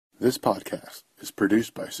This podcast is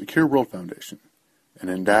produced by Secure World Foundation, an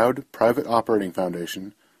endowed private operating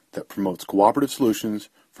foundation that promotes cooperative solutions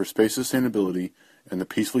for space sustainability and the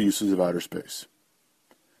peaceful uses of outer space.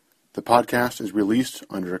 The podcast is released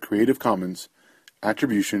under a Creative Commons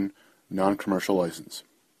Attribution Non-Commercial License.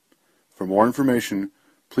 For more information,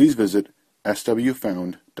 please visit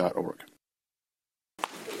swfound.org.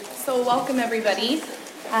 So welcome everybody.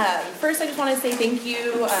 First I just want to say thank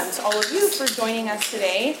you to all of you for joining us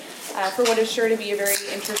today for what is sure to be a very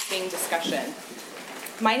interesting discussion.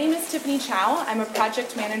 My name is Tiffany Chow. I'm a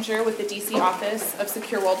project manager with the DC office of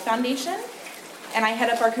Secure World Foundation, and I head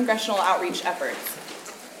up our congressional outreach efforts.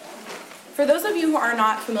 For those of you who are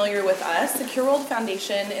not familiar with us, Secure World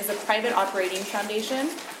Foundation is a private operating foundation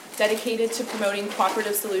dedicated to promoting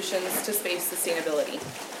cooperative solutions to space sustainability.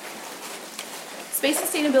 Space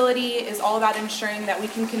sustainability is all about ensuring that we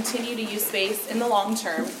can continue to use space in the long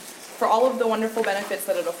term for all of the wonderful benefits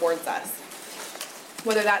that it affords us.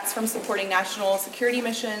 Whether that's from supporting national security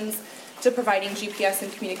missions, to providing GPS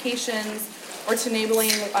and communications, or to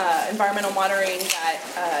enabling environmental monitoring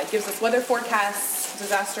that gives us weather forecasts,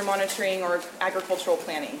 disaster monitoring, or agricultural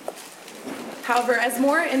planning. However, as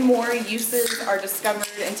more and more uses are discovered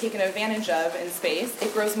and taken advantage of in space,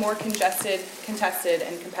 it grows more congested, contested,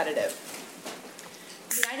 and competitive.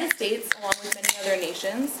 The United States, along with many other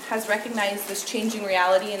nations, has recognized this changing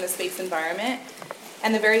reality in the space environment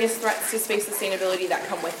and the various threats to space sustainability that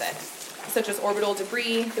come with it, such as orbital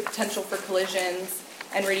debris, the potential for collisions,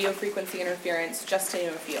 and radio frequency interference, just to name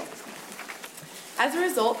a few. As a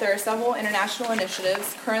result, there are several international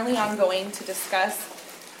initiatives currently ongoing to discuss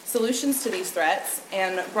solutions to these threats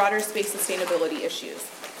and broader space sustainability issues.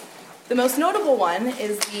 The most notable one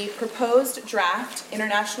is the proposed draft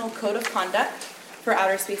International Code of Conduct for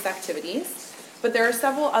outer space activities, but there are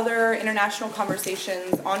several other international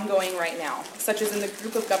conversations ongoing right now, such as in the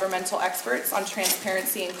group of governmental experts on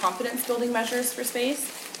transparency and confidence building measures for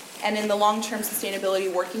space, and in the long-term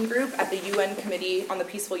sustainability working group at the UN Committee on the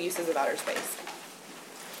Peaceful Uses of Outer Space.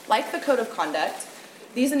 Like the Code of Conduct,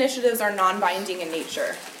 these initiatives are non-binding in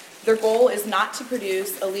nature. Their goal is not to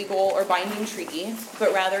produce a legal or binding treaty,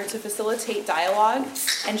 but rather to facilitate dialogue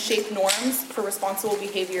and shape norms for responsible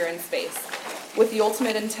behavior in space, with the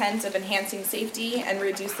ultimate intent of enhancing safety and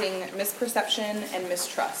reducing misperception and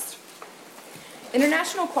mistrust.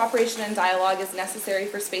 International cooperation and dialogue is necessary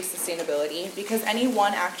for space sustainability because any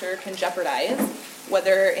one actor can jeopardize,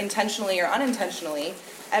 whether intentionally or unintentionally,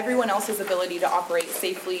 everyone else's ability to operate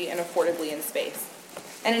safely and affordably in space.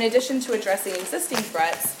 And in addition to addressing existing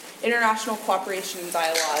threats, international cooperation and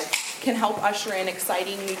dialogue can help usher in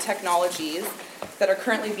exciting new technologies that are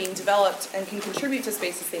currently being developed and can contribute to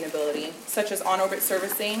space sustainability, such as on-orbit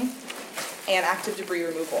servicing and active debris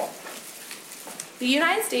removal. The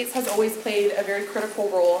United States has always played a very critical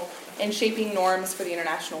role in shaping norms for the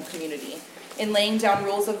international community, in laying down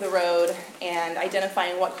rules of the road and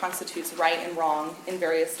identifying what constitutes right and wrong in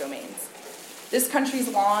various domains. This country's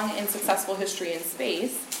long and successful history in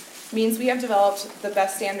space means we have developed the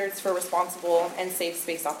best standards for responsible and safe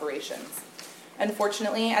space operations.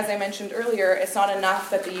 Unfortunately, as I mentioned earlier, it's not enough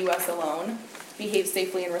that the U.S. alone behaves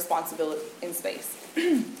safely and responsibly in space.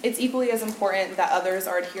 It's equally as important that others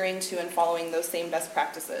are adhering to and following those same best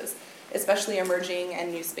practices, especially emerging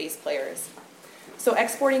and new space players. So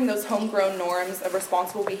exporting those homegrown norms of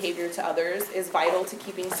responsible behavior to others is vital to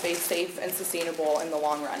keeping space safe and sustainable in the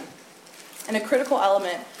long run. And a critical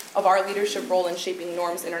element of our leadership role in shaping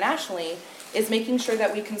norms internationally is making sure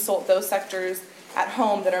that we consult those sectors at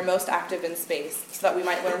home that are most active in space so that we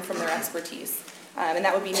might learn from their expertise. And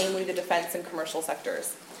that would be namely the defense and commercial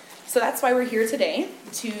sectors. So that's why we're here today,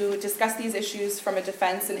 to discuss these issues from a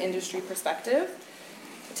defense and industry perspective,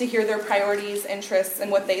 to hear their priorities, interests,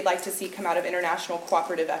 and what they'd like to see come out of international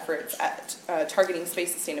cooperative efforts at targeting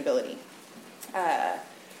space sustainability.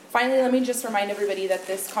 Finally, let me just remind everybody that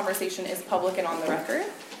this conversation is public and on the record.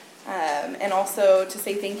 And also to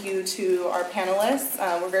say thank you to our panelists.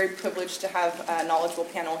 We're very privileged to have a knowledgeable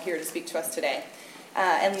panel here to speak to us today.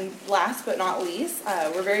 And last but not least,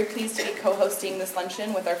 we're very pleased to be co-hosting this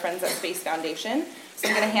luncheon with our friends at Space Foundation. So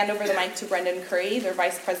I'm going to hand over the mic to Brendan Curry, their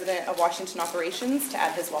Vice President of Washington Operations, to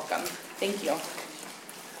add his welcome. Thank you.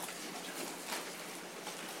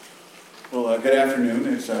 Well, good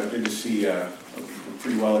afternoon. It's good to see a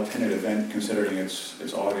pretty well-attended event considering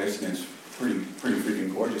it's August and it's pretty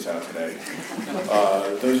freaking gorgeous out today.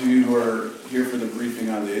 Those of you who are here for the briefing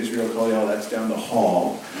on the Israel Kollel, that's down the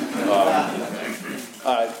hall.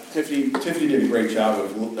 Tiffany did a great job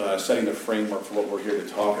of setting the framework for what we're here to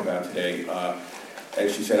talk about today.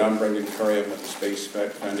 As she said, I'm Brendan Curry. I'm with the Space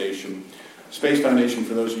Foundation. Space Foundation,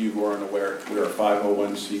 for those of you who aren't aware, we're a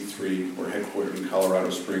 501c3. We're headquartered in Colorado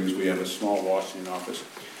Springs. We have a small Washington office.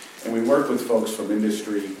 And we work with folks from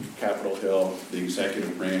industry, Capitol Hill, the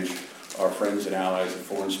executive branch, our friends and allies at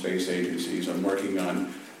foreign space agencies on working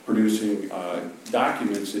on producing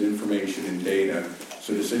documents and information and data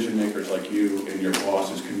so decision makers like you and your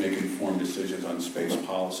bosses can make informed decisions on space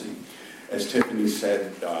policy. As Tiffany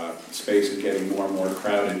said, space is getting more and more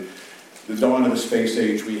crowded. The dawn of the space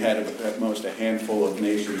age, we had at most a handful of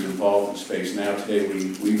nations involved in space. Now today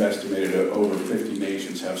we've estimated over 50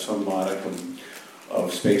 nations have some modicum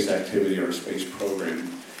of space activity or a space program.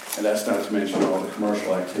 And that's not to mention all the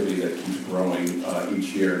commercial activity that keeps growing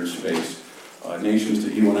each year in space. Nations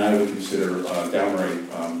that you and I would consider downright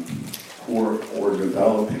poor or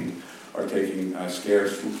developing are taking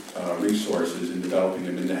scarce resources and developing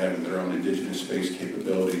them into having their own indigenous space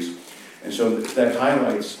capabilities. And so that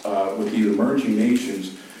highlights with the emerging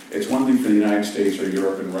nations, it's one thing for the United States or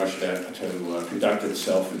Europe and Russia to conduct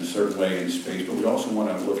itself in a certain way in space, but we also want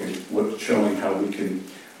to look at showing how we can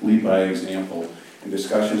lead by example. And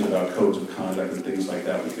discussions about codes of conduct and things like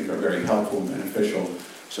that we think are very helpful and beneficial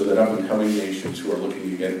so that up-and-coming nations who are looking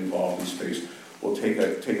to get involved in space will take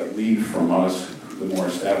a lead from us, the more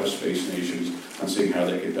established space nations, on seeing how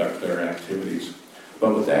they conduct their activities.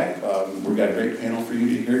 But with that, we've got a great panel for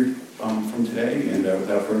you to hear from today, and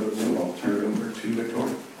without further ado, I'll turn it over to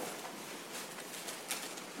Victoria.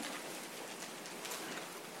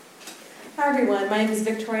 Hi everyone, my name is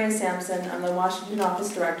Victoria Samson. I'm the Washington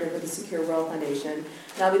Office Director for the Secure World Foundation,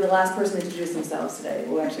 and I'll be the last person to introduce themselves today.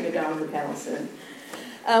 We'll actually go down to the panel soon.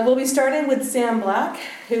 We'll be starting with Sam Black,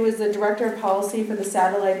 who is the Director of Policy for the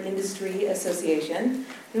Satellite Industries Association.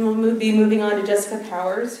 Then we'll be moving on to Jessica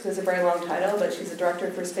Powers, who has a very long title, but she's the Director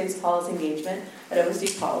for Space Policy Engagement at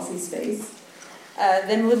OSD Policy Space.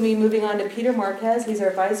 Then we'll be moving on to Peter Marquez. He's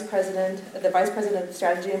our Vice President of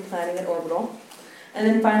Strategy and Planning at Orbital. And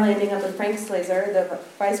then finally ending up with Frank Slazer, the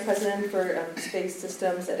Vice President for Space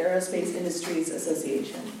Systems at Aerospace Industries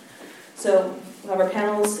Association. So we'll have our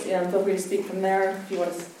panels, feel free to speak from there. If you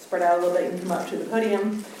want to spread out a little bit, you can come up to the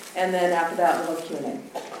podium. And then after that, we'll have Q&A.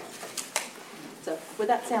 So with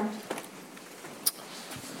that, Sam.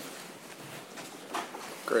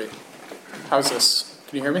 Great. How's this?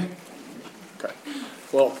 Can you hear me? Okay.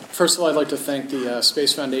 Well, first of all, I'd like to thank the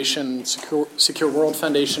Space Foundation, Secure World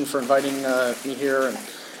Foundation for inviting me here, and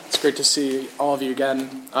it's great to see all of you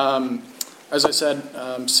again. As I said,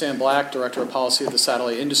 Sam Black, Director of Policy at the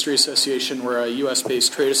Satellite Industries Association. We're a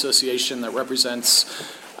U.S.-based trade association that represents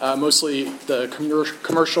mostly the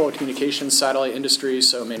commercial communications satellite industry,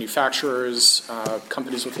 so manufacturers,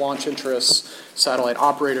 companies with launch interests, satellite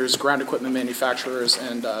operators, ground equipment manufacturers,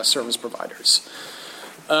 and service providers.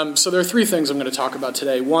 So there are three things I'm going to talk about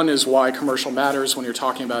today. One is why commercial matters when you're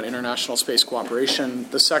talking about international space cooperation.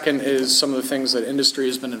 The second is some of the things that industry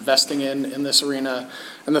has been investing in this arena.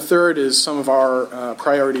 And the third is some of our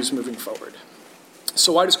priorities moving forward.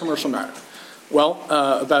 So why does commercial matter? Well,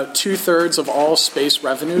 about 2/3 of all space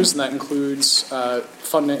revenues, and that includes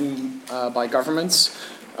funding by governments,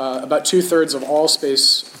 about 2/3 of all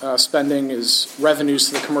space spending is revenues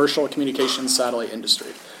to the commercial communications satellite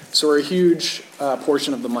industry. So we're a huge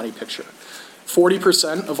portion of the money picture.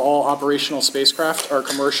 40% of all operational spacecraft are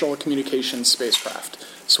commercial communications spacecraft.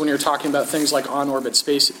 So when you're talking about things like on-orbit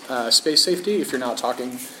space safety, if you're not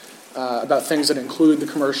talking about things that include the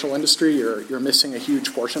commercial industry, you're missing a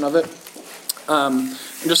huge portion of it. And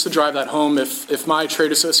just to drive that home, if my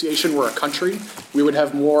trade association were a country, we would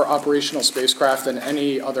have more operational spacecraft than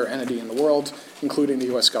any other entity in the world, including the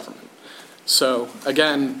U.S. government. So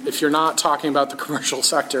again, if you're not talking about the commercial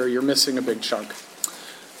sector, you're missing a big chunk.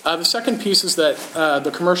 The second piece is that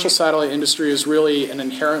the commercial satellite industry is really an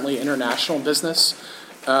inherently international business.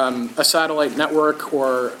 A satellite network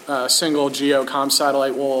or a single GEO-comm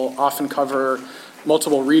satellite will often cover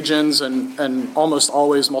multiple regions and almost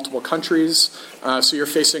always multiple countries. So you're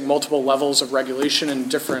facing multiple levels of regulation in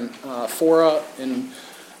different fora.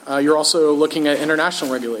 You're also looking at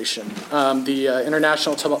international regulation. The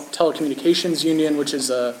International Telecommunications Union, which is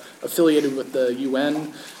affiliated with the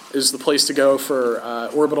UN, is the place to go for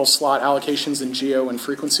orbital slot allocations and geo and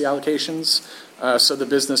frequency allocations. So the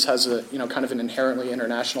business has a kind of an inherently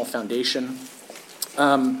international foundation.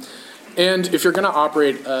 And if you're going to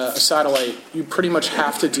operate a satellite, you pretty much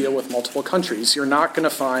have to deal with multiple countries. You're not going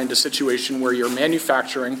to find a situation where you're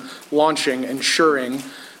manufacturing, launching, ensuring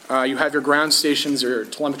you have your ground stations, your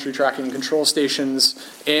telemetry tracking and control stations,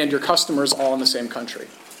 and your customers all in the same country.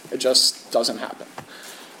 It just doesn't happen.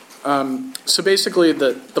 So basically,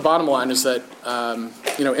 the bottom line is that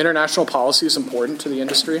international policy is important to the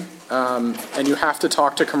industry, and you have to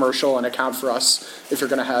talk to commercial and account for us if you're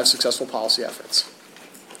going to have successful policy efforts.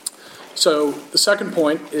 So the second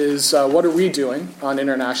point is what are we doing on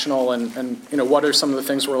international, and what are some of the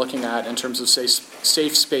things we're looking at in terms of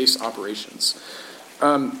safe space operations.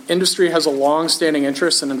 Industry has a long-standing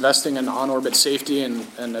interest in investing in on-orbit safety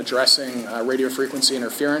and addressing radio frequency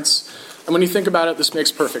interference. And when you think about it, this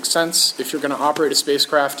makes perfect sense. If you're going to operate a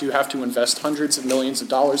spacecraft, you have to invest hundreds of millions of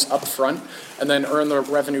dollars up front and then earn the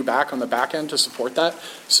revenue back on the back end to support that.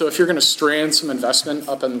 So if you're going to strand some investment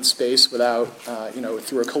up in space without,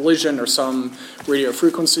 through a collision or some radio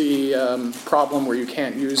frequency problem where you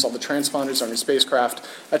can't use all the transponders on your spacecraft,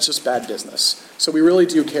 that's just bad business. So we really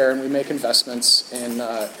do care, and we make investments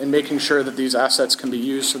in making sure that these assets can be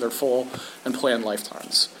used for their full and planned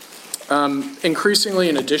lifetimes. Increasingly,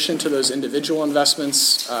 in addition to those individual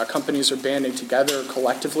investments, companies are banding together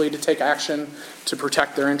collectively to take action to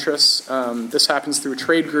protect their interests. This happens through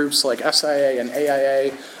trade groups like SIA and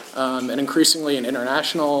AIA, and increasingly in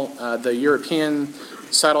international, the European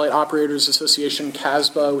Satellite Operators Association,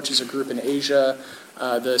 CASBA, which is a group in Asia,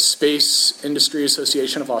 the Space Industries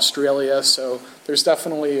Association of Australia. So there's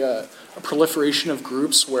definitely a proliferation of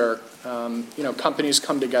groups where companies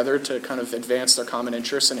come together to kind of advance their common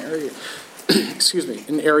interests in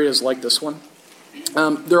in areas like this one.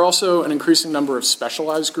 There are also an increasing number of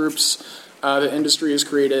specialized groups the industry has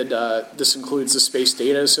created. This includes the Space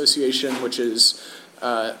Data Association, which is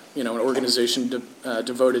an organization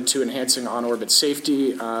devoted to enhancing on-orbit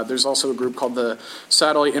safety. There's also a group called the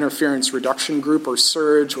Satellite Interference Reduction Group, or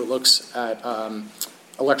SURGE, which looks at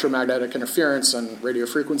electromagnetic interference and radio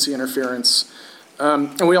frequency interference.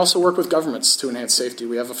 And we also work with governments to enhance safety.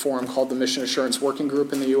 We have a forum called the Mission Assurance Working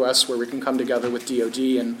Group in the U.S. where we can come together with DoD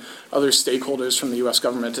and other stakeholders from the U.S.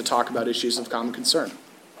 government to talk about issues of common concern.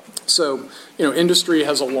 So, industry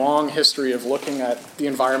has a long history of looking at the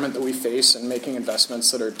environment that we face and making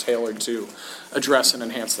investments that are tailored to address and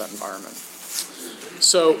enhance that environment.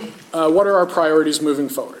 So, what are our priorities moving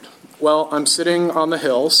forward? Well, I'm sitting on the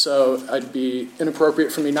Hill, so it'd be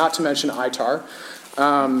inappropriate for me not to mention ITAR.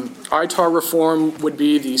 ITAR reform would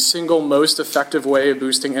be the single most effective way of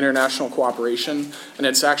boosting international cooperation, and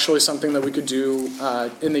it's actually something that we could do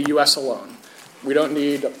in the U.S. alone. We don't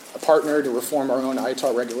need a partner to reform our own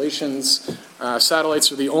ITAR regulations.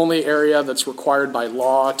 Satellites are the only area that's required by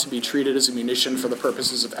law to be treated as a munition for the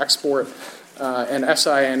purposes of export. And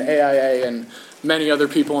SIA and AIA and many other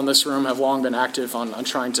people in this room have long been active on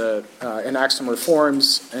trying to enact some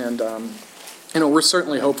reforms. And we're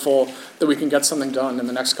certainly hopeful that we can get something done in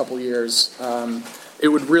the next couple of years. It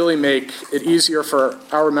would really make it easier for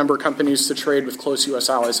our member companies to trade with close U.S.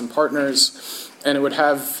 allies and partners. And it would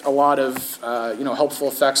have a lot of helpful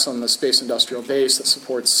effects on the space industrial base that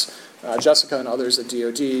supports Jessica and others at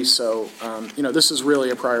DoD. So this is really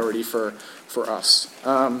a priority for us.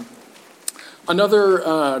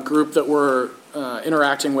 Another group that we're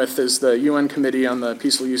interacting with is the UN Committee on the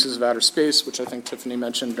Peaceful Uses of Outer Space, which I think Tiffany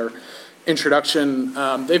mentioned in her introduction.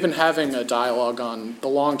 They've been having a dialogue on the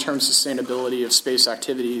long-term sustainability of space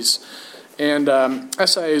activities. And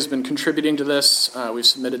SIA has been contributing to this. We've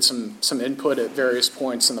submitted some input at various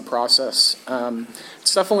points in the process.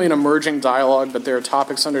 It's definitely an emerging dialogue, but there are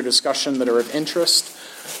topics under discussion that are of interest.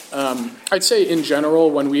 I'd say in general,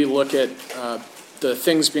 when we look at the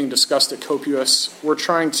things being discussed at COPUOS, we're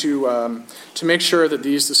trying to make sure that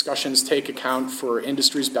these discussions take account for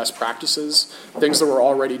industry's best practices, things that we're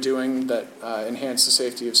already doing that enhance the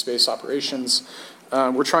safety of space operations.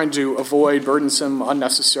 We're trying to avoid burdensome,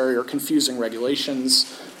 unnecessary, or confusing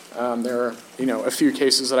regulations. There are, a few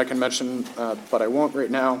cases that I can mention, but I won't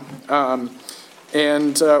right now.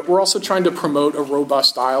 And we're also trying to promote a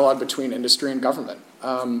robust dialogue between industry and government.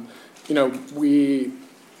 We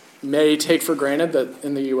may take for granted that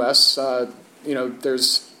in the U.S.,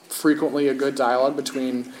 there's frequently a good dialogue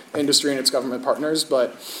between industry and its government partners,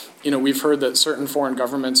 but we've heard that certain foreign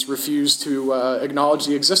governments refuse to acknowledge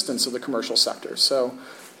the existence of the commercial sector. So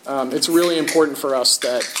it's really important for us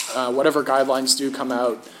that whatever guidelines do come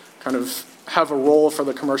out kind of have a role for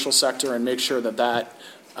the commercial sector and make sure that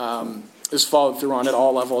is followed through on at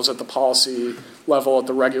all levels, at the policy level, at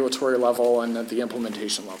the regulatory level, and at the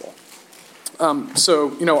implementation level.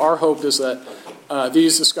 So our hope is that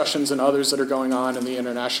these discussions and others that are going on in the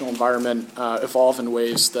international environment evolve in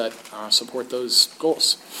ways that support those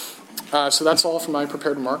goals. So that's all for my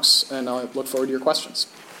prepared remarks, and I look forward to your questions.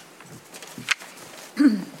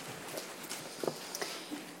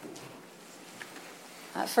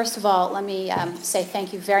 First of all, let me say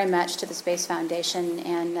thank you very much to the Space Foundation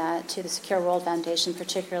and to the Secure World Foundation,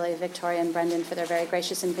 particularly Victoria and Brendan, for their very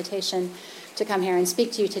gracious invitation to come here and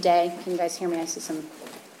speak to you today. Can you guys hear me? I see some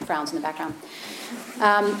frowns in the background.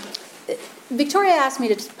 Victoria asked me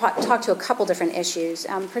to talk to a couple different issues.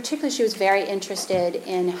 Particularly, she was very interested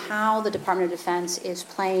in how the Department of Defense is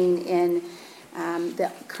playing in the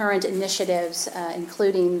current initiatives,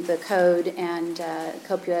 including the Code and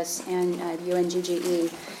COPUOS and UNGGE,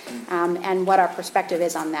 and what our perspective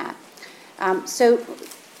is on that. So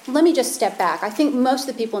let me just step back. I think most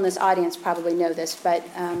of the people in this audience probably know this, but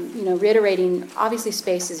reiterating, obviously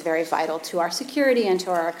space is very vital to our security and to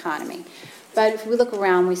our economy. But if we look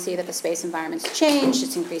around, we see that the space environment's changed.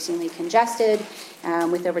 It's increasingly congested,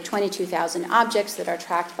 with over 22,000 objects that are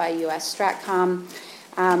tracked by U.S. STRATCOM.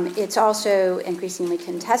 It's also increasingly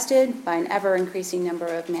contested by an ever-increasing number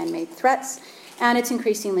of man-made threats, and it's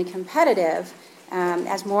increasingly competitive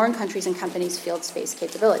as more countries and companies field space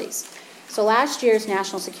capabilities. So last year's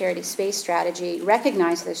National Security Space Strategy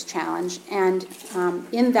recognized this challenge, and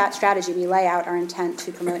in that strategy we lay out our intent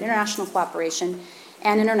to promote international cooperation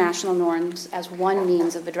and international norms as one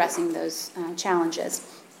means of addressing those challenges.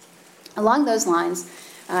 Along those lines,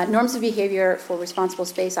 norms of behavior for responsible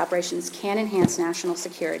space operations can enhance national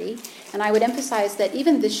security. And I would emphasize that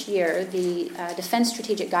even this year, the Defense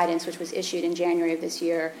Strategic Guidance, which was issued in January of this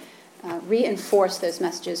year, reinforced those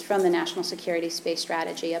messages from the National Security Space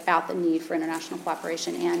Strategy about the need for international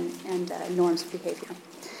cooperation and norms of behavior.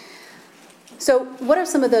 So what are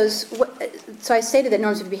some of those? So I stated that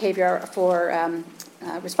norms of behavior for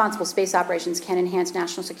responsible space operations can enhance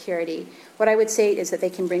national security. What I would say is that they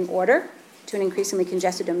can bring order to an increasingly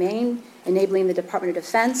congested domain, enabling the Department of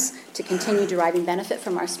Defense to continue deriving benefit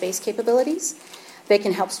from our space capabilities. They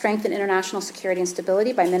can help strengthen international security and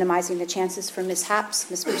stability by minimizing the chances for mishaps,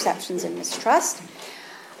 misperceptions, and mistrust.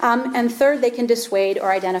 And third, they can dissuade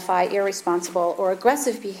or identify irresponsible or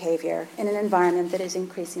aggressive behavior in an environment that is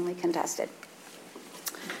increasingly contested.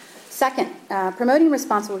 Second, promoting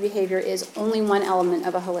responsible behavior is only one element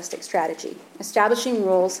of a holistic strategy. Establishing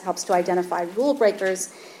rules helps to identify rule breakers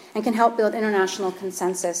and can help build international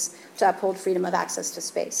consensus to uphold freedom of access to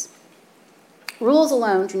space. Rules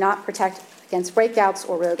alone do not protect against breakouts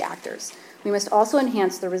or rogue actors. We must also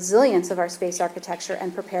enhance the resilience of our space architecture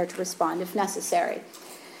and prepare to respond if necessary.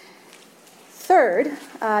 Third,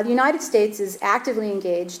 the United States is actively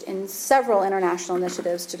engaged in several international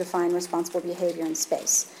initiatives to define responsible behavior in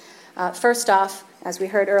space. First off, as we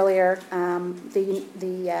heard earlier,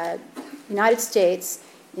 the United States,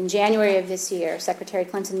 in January of this year, Secretary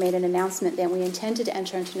Clinton made an announcement that we intended to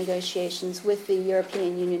enter into negotiations with the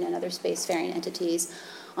European Union and other spacefaring entities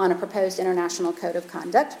on a proposed international code of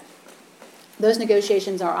conduct. Those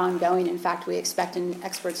negotiations are ongoing. In fact, we expect an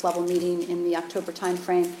experts level meeting in the October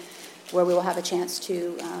timeframe where we will have a chance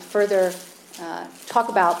to further talk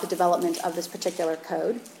about the development of this particular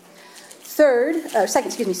code.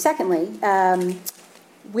 Secondly,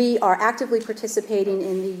 we are actively participating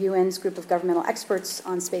in the UN's group of governmental experts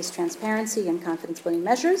on space transparency and confidence-building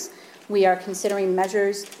measures. We are considering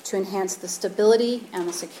measures to enhance the stability and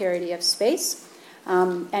the security of space.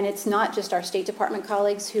 And it's not just our State Department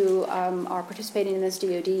colleagues who are participating in this.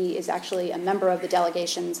 DoD is actually a member of the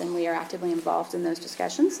delegations, and we are actively involved in those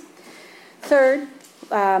discussions. Third,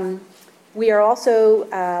 we are also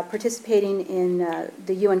participating in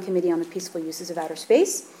the UN Committee on the Peaceful Uses of Outer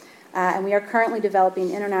Space, and we are currently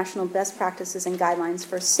developing international best practices and guidelines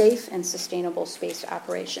for safe and sustainable space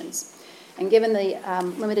operations. And given the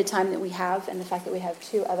limited time that we have and the fact that we have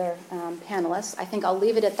two other panelists, I think I'll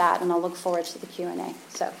leave it at that, and I'll look forward to the Q&A.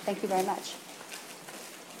 So thank you very much.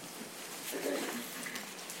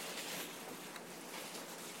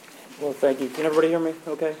 Well, thank you. Can everybody hear me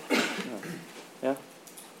okay? Yeah?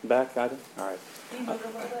 Back? Got it? All right. Can you move a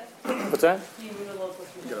little bit? What's that? Can you move a little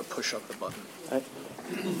closer? You gotta push up the button.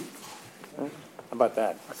 How about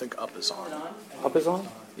that? I think up is on. Up is on?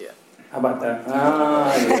 Yeah. How about that? Yeah.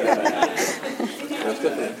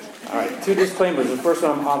 All right, two disclaimers. The first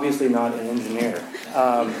one, I'm obviously not an engineer.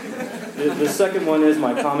 The second one is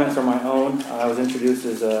my comments are my own. I was introduced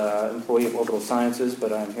as an employee of Orbital Sciences,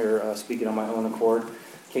 but I'm here speaking on my own accord.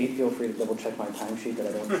 Kate, feel free to double check my timesheet that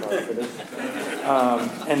I don't charge for this.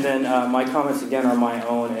 And then my comments again are my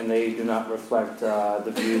own, and they do not reflect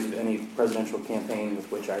the views of any presidential campaign with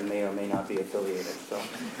which I may or may not be affiliated. So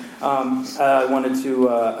I wanted to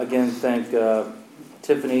again thank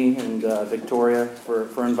Tiffany and Victoria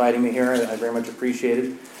for inviting me here. I very much appreciate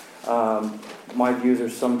it. My views are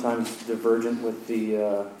sometimes divergent with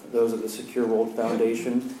those of the Secure World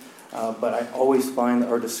Foundation. but I always find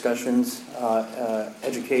our discussions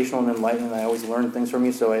educational and enlightening. I always learn things from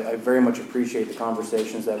you, so I very much appreciate the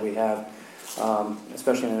conversations that we have,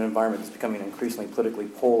 especially in an environment that's becoming increasingly politically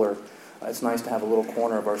polar. It's nice to have a little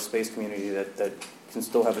corner of our space community that can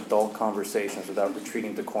still have adult conversations without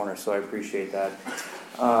retreating to corners, so I appreciate that.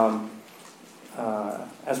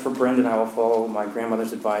 As for Brendan, I will follow my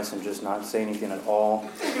grandmother's advice and just not say anything at all.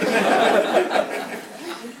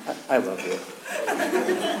 I love you.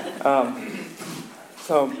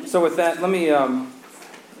 So with that, let me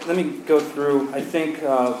go through. I think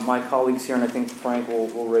my colleagues here, and I think Frank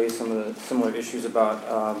will raise some of the similar issues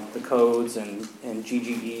about the codes and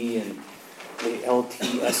GGE and the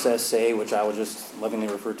LTSSA, which I will just lovingly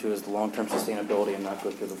refer to as the long-term sustainability, and not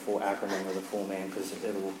go through the full acronym or the full name because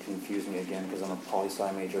it will confuse me again because I'm a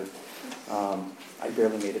poli-sci major. I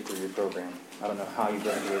barely made it through your program. I don't know how you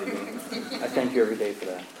graduated me. I thank you every day for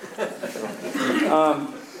that.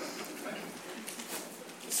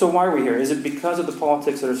 So why are we here? Is it because of the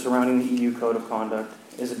politics that are surrounding the EU Code of Conduct?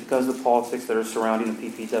 Is it because of the politics that are surrounding the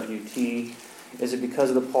PPWT? Is it because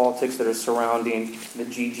of the politics that are surrounding the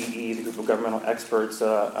GGE, the group of governmental experts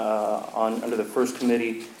under the first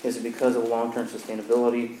committee? Is it because of long-term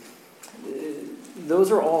sustainability? Those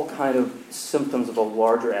are all kind of symptoms of a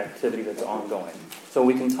larger activity that's ongoing. So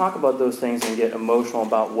we can talk about those things and get emotional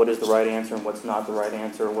about what is the right answer and what's not the right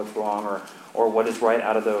answer, or what's wrong, or what is right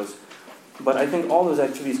out of those. But I think all those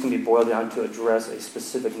activities can be boiled down to address a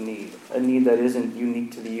specific need, a need that isn't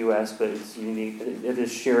unique to the U.S., but it's unique. It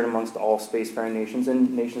is shared amongst all spacefaring nations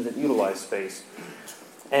and nations that utilize space.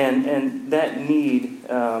 And that need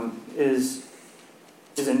is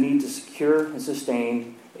a need to secure and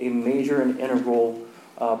sustain a major and integral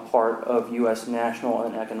part of U.S. national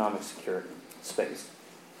and economic security, space.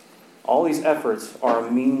 All these efforts are a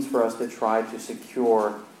means for us to try to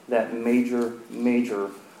secure that major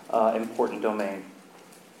important domain.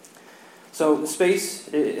 So space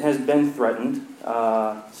has been threatened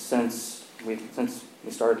since we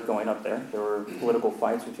started going up there. There were political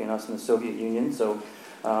fights between us and the Soviet Union, so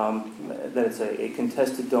that it's a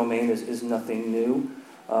contested domain is nothing new.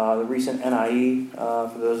 The recent NIE,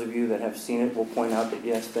 for those of you that have seen it, will point out that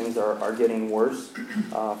yes, things are getting worse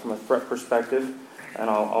from a threat perspective, and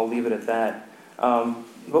I'll leave it at that.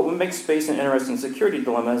 But what makes space an interesting security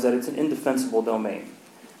dilemma is that it's an indefensible domain.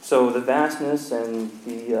 So the vastness and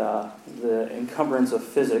the encumbrance of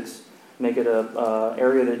physics make it an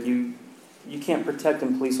area that you can't protect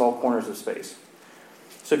and police all corners of space.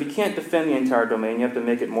 So if you can't defend the entire domain, you have to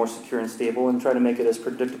make it more secure and stable and try to make it as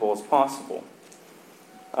predictable as possible.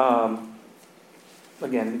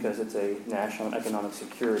 Again, because it's a national and economic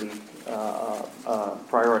security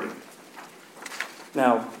priority.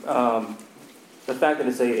 Now, the fact that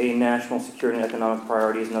it's a national security and economic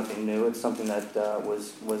priority is nothing new. It's something that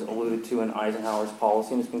was alluded to in Eisenhower's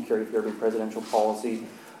policy, and it's been carried through every presidential policy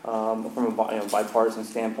from a bipartisan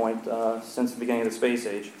standpoint since the beginning of the space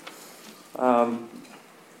age.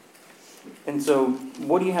 And so,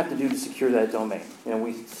 what do you have to do to secure that domain?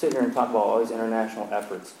 We sit here and talk about all these international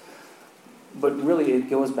efforts, but really it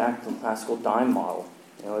goes back to the classical dime model.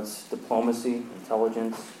 It's diplomacy,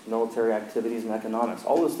 intelligence, military activities, and economics.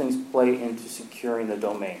 All those things play into securing the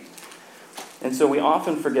domain. And so we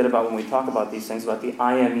often forget about, when we talk about these things, about the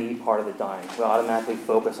IME part of the dime. We automatically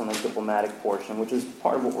focus on the diplomatic portion, which is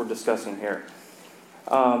part of what we're discussing here.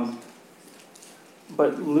 But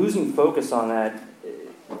losing focus on that,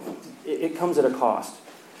 it comes at a cost.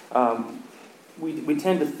 We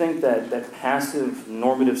tend to think that passive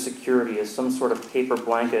normative security is some sort of paper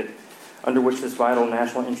blanket under which this vital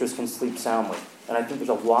national interest can sleep soundly. And I think there's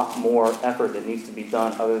a lot more effort that needs to be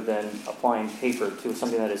done other than applying paper to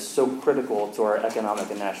something that is so critical to our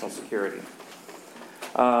economic and national security.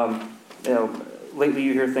 Lately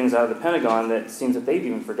you hear things out of the Pentagon that seems that they've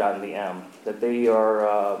even forgotten the M, that they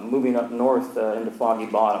are moving up north into Foggy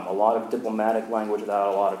Bottom, a lot of diplomatic language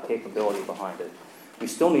without a lot of capability behind it. We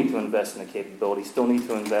still need to invest in the capability, still need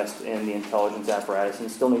to invest in the intelligence apparatus,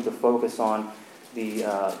 and still need to focus on the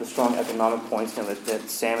strong economic points that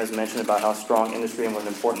Sam has mentioned about how strong industry and what an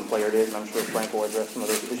important player it is, and I'm sure Frank will address some of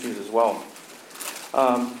those issues as well.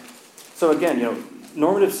 So again,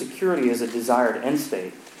 normative security is a desired end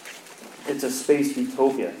state. It's a space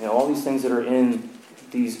utopia. All these things that are in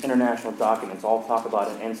these international documents all talk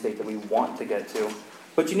about an end state that we want to get to,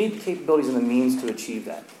 but you need the capabilities and the means to achieve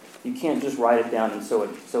that. You can't just write it down and so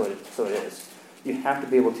it is. You have to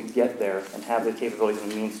be able to get there and have the capabilities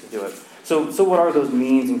and the means to do it. So what are those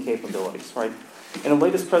means and capabilities, right? In the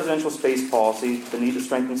latest presidential space policy, the need to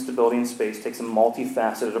strengthen stability in space takes a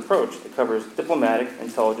multifaceted approach that covers diplomatic,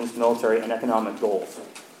 intelligence, military, and economic goals.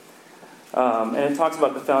 And it talks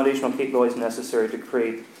about the foundational capabilities necessary to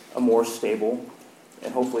create a more stable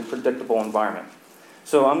and hopefully predictable environment.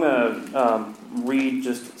 So I'm going to read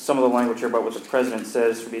just some of the language here about what the President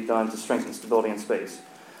says should be done to strengthen stability in space.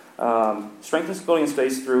 Strengthen stability in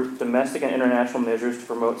space through domestic and international measures to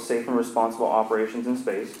promote safe and responsible operations in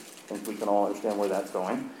space. I think we can all understand where that's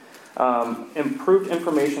going. Improved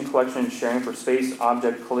information collection and sharing for space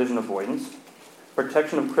object collision avoidance.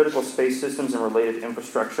 Protection of critical space systems and related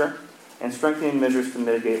infrastructure. And strengthening measures to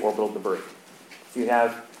mitigate orbital debris. So you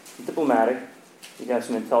have diplomatic, you have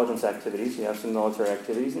some intelligence activities, you have some military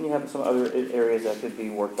activities, and you have some other areas that could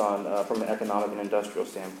be worked on from an economic and industrial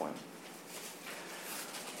standpoint.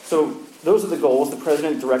 So those are the goals. The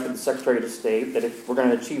President directed the Secretary of State that if we're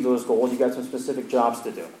going to achieve those goals, you've got some specific jobs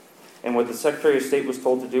to do. And what the Secretary of State was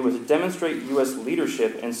told to do was demonstrate U.S.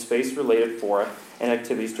 leadership in space-related fora and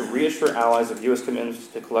activities to reassure allies of U.S. commitments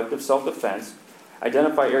to collective self-defense,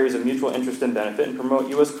 identify areas of mutual interest and benefit, and promote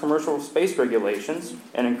U.S. commercial space regulations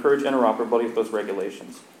and encourage interoperability with those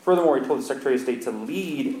regulations. Furthermore, he told the Secretary of State to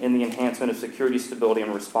lead in the enhancement of security, stability,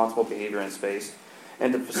 and responsible behavior in space,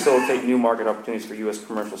 and to facilitate new market opportunities for U.S.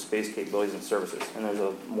 commercial space capabilities and services. And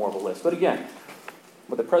there's more of a list. But again,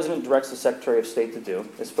 what the President directs the Secretary of State to do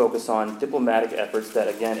is focus on diplomatic efforts that,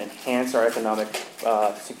 again, enhance our economic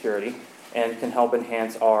security and can help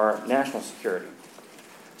enhance our national security.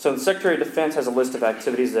 So the Secretary of Defense has a list of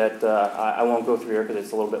activities that I won't go through here because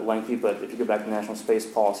it's a little bit lengthy, but if you go back to National Space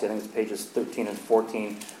Policy, I think it's pages 13 and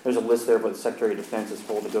 14, there's a list there of what the Secretary of Defense is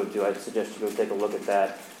told to go do. I'd suggest you go take a look at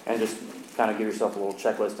that and just kind of give yourself a little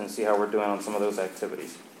checklist and see how we're doing on some of those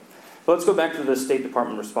activities. But let's go back to the State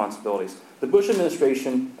Department responsibilities. The Bush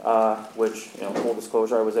administration, which, full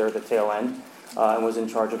disclosure, I was there at the tail end, and was in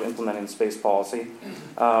charge of implementing the space policy,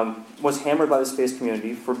 was hammered by the space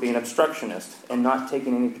community for being obstructionist and not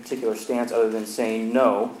taking any particular stance other than saying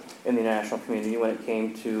no in the international community when it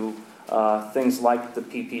came to things like the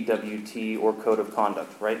PPWT or Code of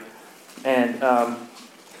Conduct, right? And I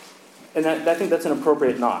think that's an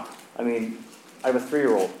appropriate knock. I mean, I have a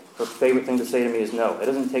 3-year-old. Her favorite thing to say to me is no. It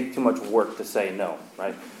doesn't take too much work to say no,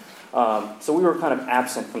 right? So we were kind of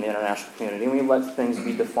absent from the international community, and we let things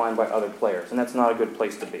be defined by other players, and that's not a good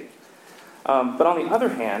place to be. But on the other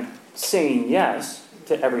hand, saying yes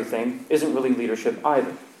to everything isn't really leadership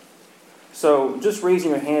either. So just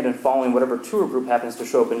raising your hand and following whatever tour group happens to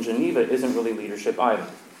show up in Geneva isn't really leadership either.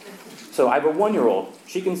 So I have a 1-year-old.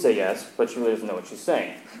 She can say yes, but she really doesn't know what she's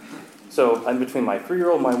saying. So I'm between my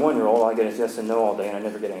 3-year-old and my 1-year-old, I get a yes and no all day, and I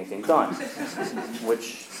never get anything done,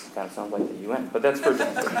 which kind of sounds like the UN, but that's for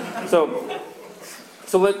So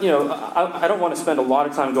I don't want to spend a lot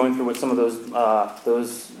of time going through what some of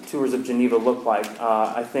those tours of Geneva look like.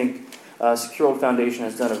 I think Secure World Foundation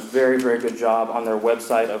has done a very, very good job on their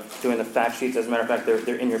website of doing the fact sheets. As a matter of fact,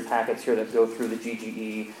 they're in your packets here that go through the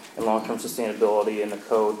GGE and long-term sustainability and the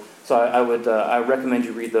code. So I recommend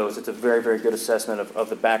you read those. It's a very, very good assessment of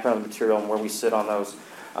the background of the material and where we sit on those.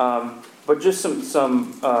 But just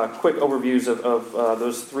some quick overviews of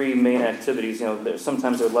those 3 main activities.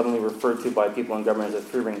 Sometimes they're lovingly referred to by people in government as a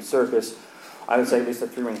 3-ring circus. I would say at least a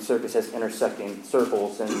 3-ring circus has intersecting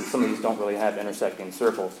circles, and some of these don't really have intersecting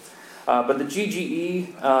circles. But the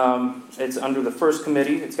GGE, it's under the first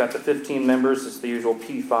committee. It's got the 15 members. It's the usual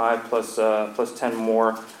P5 plus 10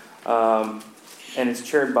 more. And it's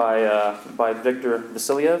chaired by Victor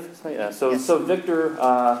Vasiliev. Yeah, so Victor,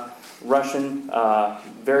 Russian,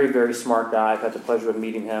 very, very smart guy. I've had the pleasure of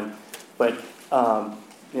meeting him. But,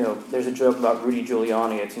 there's a joke about Rudy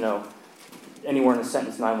Giuliani. It's, anywhere in a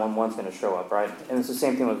sentence, 911 is going to show up, right? And it's the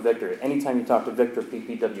same thing with Victor. Anytime you talk to Victor,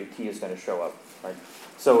 PPWT is going to show up, right?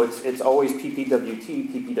 So it's always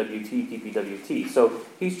PPWT, PPWT, PPWT. So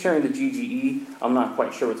he's chairing the GGE. I'm not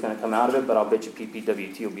quite sure what's going to come out of it, but I'll bet you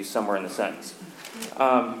PPWT will be somewhere in the sentence.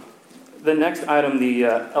 The next item, the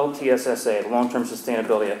LTSSA, the Long-Term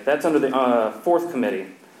Sustainability, that's under the 4th committee,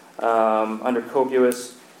 under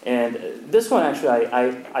COPUOS. And this one actually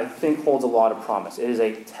I think holds a lot of promise. It is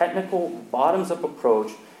a technical, bottoms-up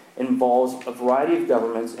approach, involves a variety of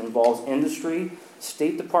governments, involves industry.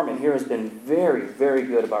 State Department here has been very, very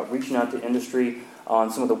good about reaching out to industry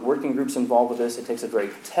on some of the working groups involved with this. It takes a very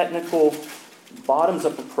technical,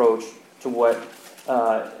 bottoms-up approach to what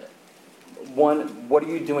are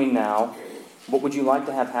you doing now? What would you like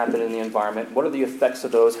to have happen in the environment? What are the effects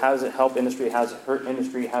of those? How does it help industry? How does it hurt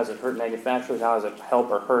industry? How does it hurt manufacturers? How does it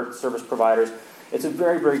help or hurt service providers? It's a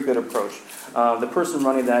very, very good approach. The person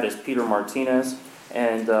running that is Peter Martinez,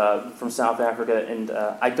 and from South Africa. And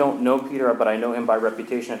I don't know Peter, but I know him by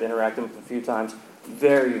reputation. I've interacted with him a few times.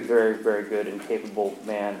 very, very, very good and capable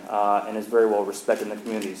man, and is very well respected in the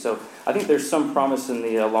community. So I think there's some promise in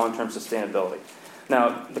the long-term sustainability.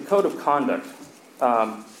 Now, the code of conduct,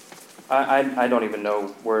 I don't even know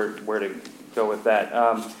where to go with that.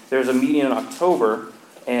 There's a meeting in October,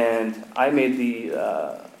 and I made the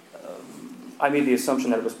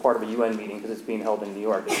assumption that it was part of a UN meeting because it's being held in New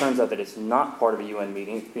York. It turns out that it's not part of a UN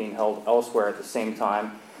meeting. It's being held elsewhere at the same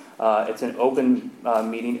time. It's an open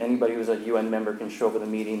meeting. Anybody who's a UN member can show up at the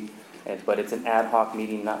meeting, but it's an ad hoc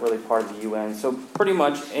meeting, not really part of the UN. So pretty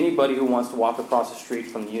much anybody who wants to walk across the street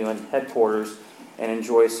from the UN headquarters and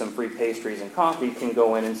enjoy some free pastries and coffee can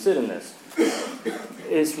go in and sit in this.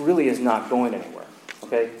 It really is not going anywhere.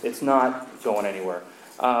 Okay, it's not going anywhere.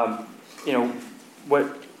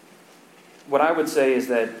 What I would say is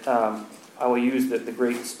that I will use the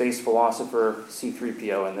great space philosopher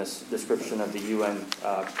C-3PO in this description of the UN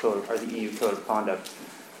code, or the EU Code of Conduct.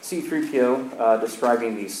 C-3PO,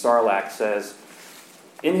 describing the Sarlacc, says,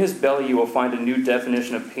 "In his belly you will find a new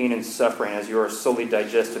definition of pain and suffering as you are slowly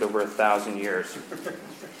digested over 1,000 years."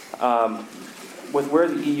 With where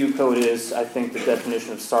the EU code is, I think the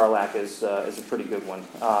definition of Sarlacc is a pretty good one.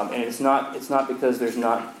 And it's not because there's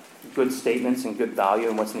not good statements and good value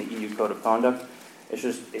in what's in the EU Code of Conduct. It's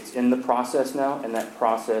just, it's in the process now, and that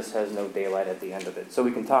process has no daylight at the end of it. So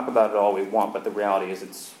we can talk about it all we want, but the reality is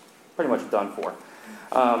it's pretty much done for.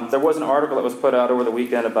 There was an article that was put out over the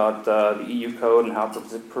weekend about the EU Code and how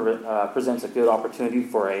it presents a good opportunity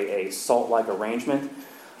for a SALT-like arrangement.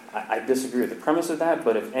 I disagree with the premise of that,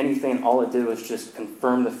 but if anything, all it did was just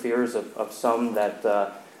confirm the fears of some that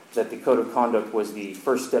the Code of Conduct was the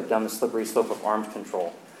first step down the slippery slope of arms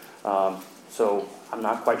control. So I'm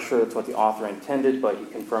not quite sure that's what the author intended, but he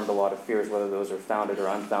confirmed a lot of fears, whether those are founded or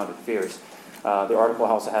unfounded fears. The article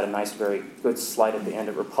also had a nice, very good slide at the end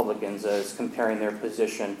of Republicans as comparing their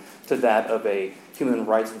position to that of a human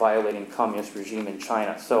rights violating communist regime in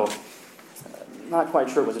China. So not quite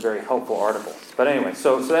sure it was a very helpful article. But anyway,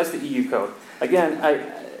 so that's the EU Code. Again,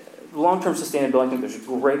 long-term sustainability, I think there's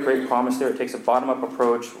great promise there. It takes a bottom-up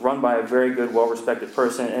approach, run by a very good, well-respected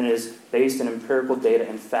person, and is based in empirical data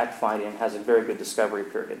and fact-finding, and has a very good discovery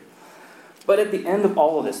period. But at the end of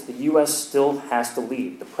all of this, the U.S. still has to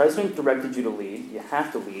lead. The president directed you to lead, you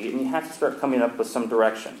have to lead, and you have to start coming up with some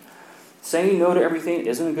direction. Saying no to everything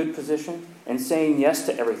isn't a good position, and saying yes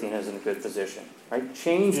to everything isn't a good position. Right?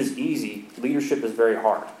 Change is easy, leadership is very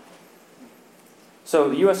hard. So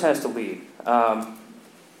the U.S. has to lead.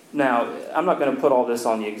 Now, I'm not going to put all this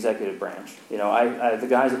on the executive branch. The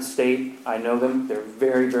guys at state, I know them. They're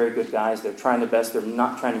very, very good guys. They're trying their best. They're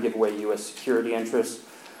not trying to give away U.S. security interests.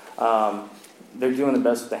 They're doing the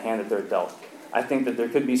best with the hand that they're dealt. I think that there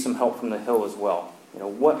could be some help from the Hill as well.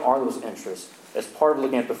 What are those interests? As part of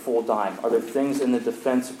looking at the full dime, are there things in the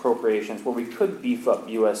defense appropriations where we could beef up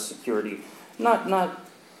U.S. security? Not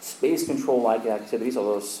space control-like activities,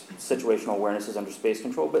 although situational awareness is under space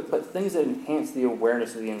control, but things that enhance the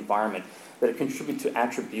awareness of the environment, that contribute to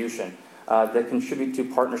attribution, that contribute to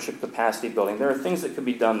partnership capacity building. There are things that could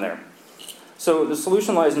be done there. So the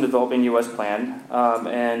solution lies in developing a U.S. plan,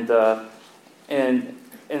 and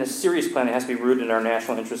in a serious plan that has to be rooted in our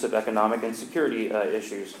national interests of economic and security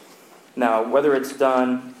issues. Now, whether it's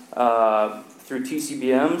done through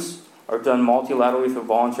TCBMs or done multilaterally through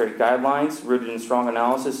voluntary guidelines, rooted in strong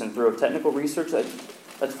analysis and through technical research,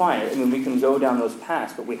 that's fine. I mean, we can go down those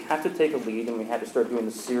paths, but we have to take a lead and we have to start doing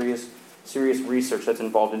the serious research that's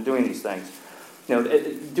involved in doing these things.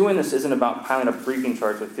 Doing this isn't about piling up briefing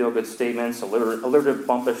charts with feel-good statements, alliterative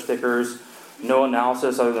bumper stickers, no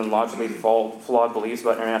analysis other than logically flawed beliefs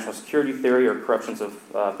about international security theory or corruptions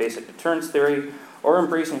of basic deterrence theory, or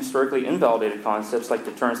embracing historically invalidated concepts like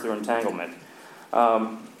deterrence through entanglement.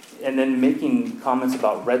 And then making comments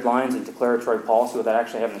about red lines and declaratory policy without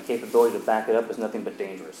actually having the capability to back it up is nothing but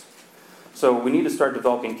dangerous. So we need to start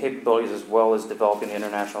developing capabilities as well as developing the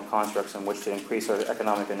international constructs in which to increase our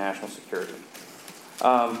economic and national security.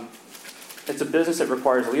 It's a business that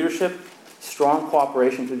requires leadership, strong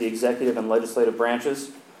cooperation through the executive and legislative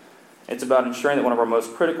branches. It's about ensuring that one of our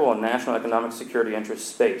most critical and national economic security interests,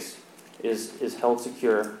 space, is held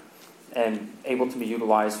secure and able to be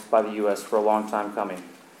utilized by the U.S. for a long time coming.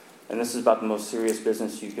 And this is about the most serious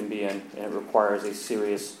business you can be in, and it requires a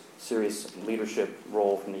serious leadership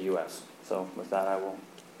role from the U.S. So with that, I will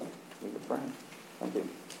leave it for him. Thank you.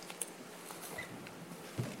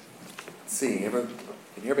 Let's see, everyone,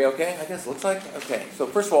 can you hear me okay? I guess it looks like? Okay. So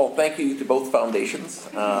first of all, thank you to both foundations.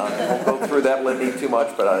 I won't go through that litany too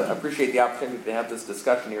much, but I appreciate the opportunity to have this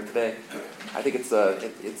discussion here today. I think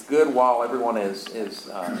it's good while everyone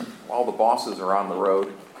while the bosses are on the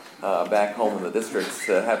road. back home in the districts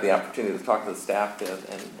to have the opportunity to talk to the staff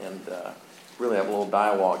and really have a little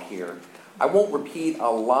dialogue here. I won't repeat a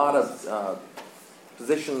lot of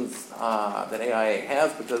positions that AIA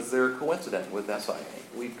has because they're coincident with SIA.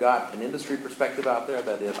 We've got an industry perspective out there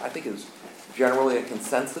that I think is generally a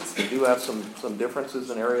consensus. We do have some differences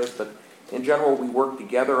in areas, but in general, we work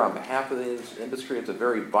together on behalf of the industry. It's a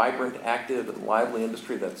very vibrant, active, and lively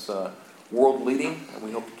industry that's world-leading, and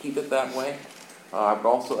we hope to keep it that way. I would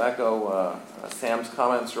also echo Sam's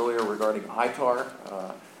comments earlier regarding ITAR.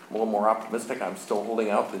 I'm a little more optimistic. I'm still holding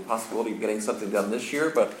out the possibility of getting something done this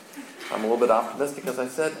year, but I'm a little bit optimistic, as I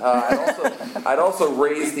said. I'd also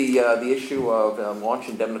raise the issue of launch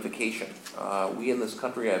indemnification. We in this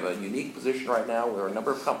country have a unique position right now where a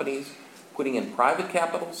number of companies putting in private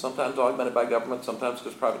capital, sometimes augmented by government, sometimes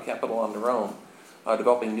just private capital on their own,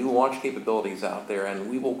 developing new launch capabilities out there, and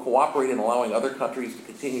we will cooperate in allowing other countries to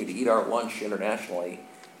continue to eat our lunch internationally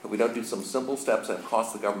if we don't do some simple steps that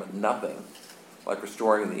cost the government nothing, like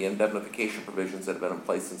restoring the indemnification provisions that have been in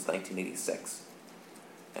place since 1986.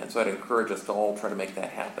 And so I'd encourage us to all try to make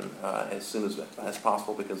that happen as soon as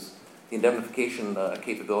possible, because the indemnification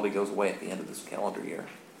capability goes away at the end of this calendar year.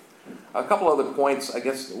 A couple other points. I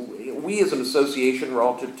guess we as an association,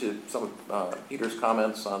 relative to some of Peter's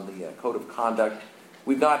comments on the code of conduct,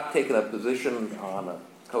 we've not taken a position on a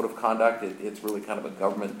code of conduct. It's really kind of a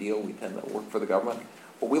government deal. We tend to work for the government.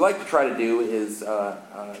 What we like to try to do is,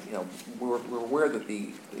 we're aware that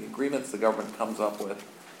the agreements the government comes up with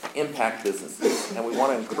impact businesses, and we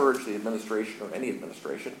want to encourage the administration, or any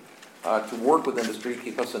administration, to work with industry,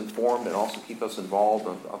 keep us informed, and also keep us involved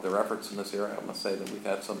of their efforts in this area. I must say that we've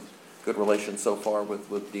had some good relations so far with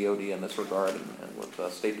DOD in this regard, and with the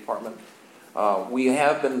State Department. We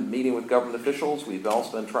have been meeting with government officials. We've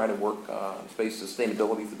also been trying to work on space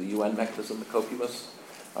sustainability through the UN mechanism, the COPUUS.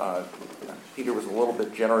 Peter was a little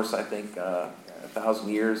bit generous, I think, 1,000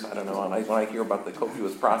 years. I don't know. When I hear about the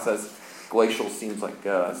COPUUS process, glacial seems like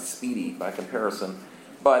speedy by comparison.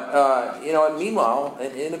 But, and meanwhile,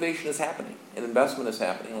 innovation is happening, and investment is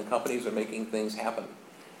happening, and companies are making things happen.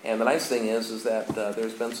 And the nice thing is that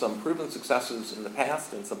there's been some proven successes in the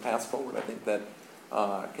past and some paths forward, I think, that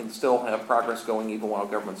can still have progress going even while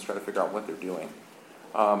governments try to figure out what they're doing.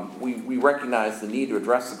 We recognize the need to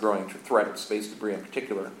address the growing threat of space debris in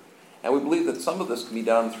particular, and we believe that some of this can be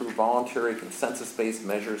done through voluntary, consensus-based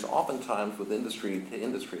measures, oftentimes with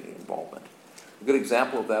industry-to-industry involvement. A good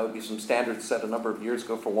example of that would be some standards set a number of years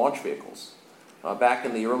ago for launch vehicles. Back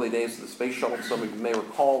in the early days of the space shuttle, some of you may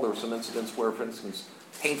recall there were some incidents where, for instance,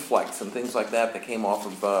 paint flecks and things like that came off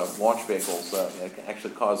of launch vehicles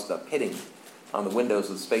actually caused pitting on the windows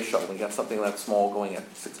of the space shuttle. We got something that small going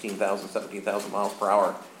at 16,000, 17,000 miles per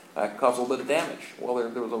hour. Caused a little bit of damage. Well,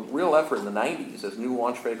 there was a real effort in the 90s as new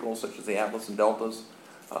launch vehicles such as the Atlas and Deltas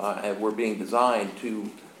were being designed to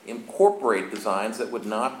incorporate designs that would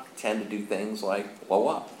not tend to do things like blow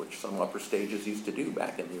up, which some upper stages used to do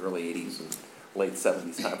back in the early 80s and late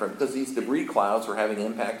 70s timeframe, because these debris clouds were having an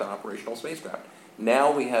impact on operational spacecraft.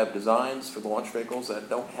 Now we have designs for the launch vehicles that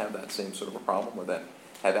don't have that same sort of a problem, or that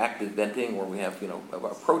have active venting, or we have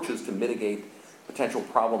approaches to mitigate potential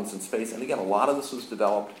problems in space. And again, a lot of this was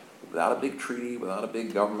developed without a big treaty, without a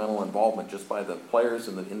big governmental involvement, just by the players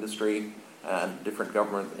in the industry and different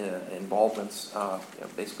government involvements,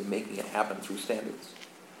 basically making it happen through standards.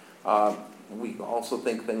 We also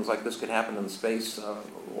think things like this could happen in space,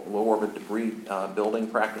 low orbit debris building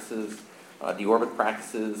practices, deorbit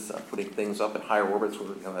practices, putting things up at higher orbits,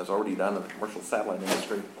 as already done in the commercial satellite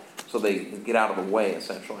industry, so they get out of the way,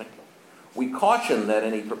 essentially. We caution that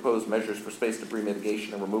any proposed measures for space debris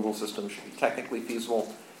mitigation and removal systems should be technically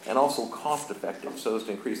feasible and also cost-effective, so as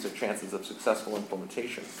to increase their chances of successful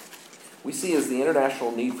implementation. We see as the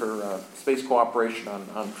international need for space cooperation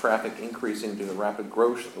on traffic increasing due to rapid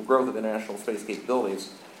growth of international space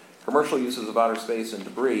capabilities, commercial uses of outer space and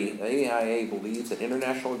debris, AIA believes that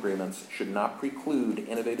international agreements should not preclude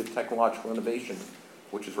innovative technological innovation,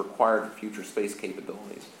 which is required for future space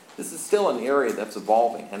capabilities. This is still an area that's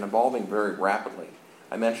evolving, and evolving very rapidly.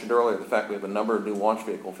 I mentioned earlier the fact we have a number of new launch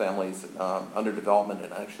vehicle families under development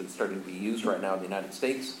and actually starting to be used right now in the United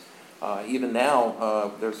States. Even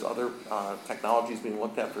now, there's other technologies being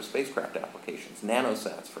looked at for spacecraft applications,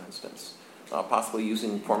 nanosats, for instance, possibly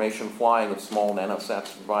using formation flying of small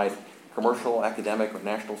nanosats to provide commercial, academic, or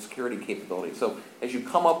national security capabilities. So as you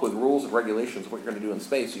come up with rules and regulations of what you're going to do in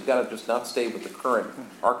space, you've got to just not stay with the current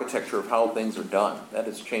architecture of how things are done. That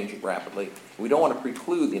is changing rapidly. We don't want to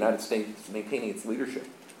preclude the United States maintaining its leadership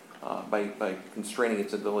by constraining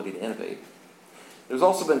its ability to innovate. There's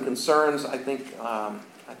also been concerns, I think,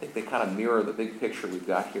 I think they kind of mirror the big picture we've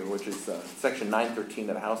got here, which is Section 913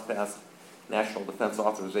 of the House passed National Defense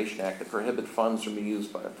Authorization Act that prohibit funds from being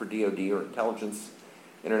used for DoD or intelligence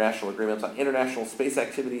international agreements on international space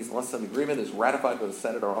activities unless an agreement is ratified by the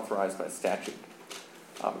Senate or authorized by statute.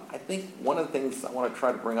 I think one of the things I want to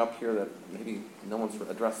try to bring up here that maybe no one's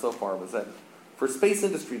addressed so far was that for space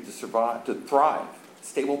industry to thrive,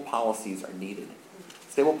 stable policies are needed.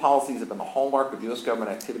 Stable policies have been the hallmark of U.S.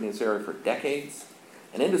 government activity in this area for decades,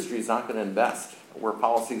 and industry is not going to invest where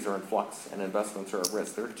policies are in flux and investments are at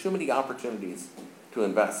risk. There are too many opportunities to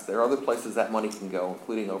invest. There are other places that money can go,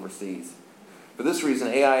 including overseas. For this reason,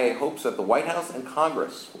 AIA hopes that the White House and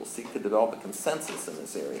Congress will seek to develop a consensus in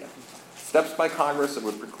this area. Steps by Congress that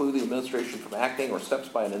would preclude the administration from acting, or steps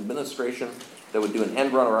by an administration that would do an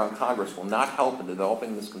end run around Congress, will not help in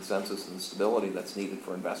developing this consensus and the stability that's needed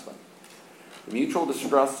for investment. The mutual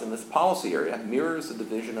distrust in this policy area mirrors the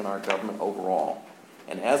division in our government overall.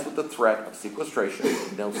 And as with the threat of sequestration,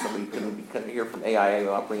 you know, somebody couldn't hear from AIA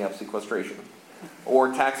without bringing up sequestration,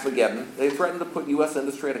 or tax-mageddon, they threaten to put U.S.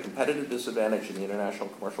 industry at a competitive disadvantage in the international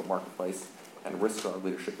commercial marketplace and risk our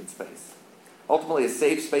leadership in space. Ultimately, a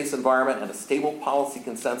safe space environment and a stable policy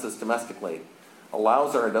consensus domestically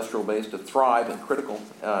allows our industrial base to thrive in critical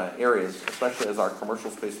areas, especially as our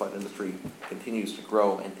commercial spaceflight industry continues to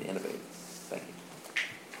grow and to innovate. Thank you.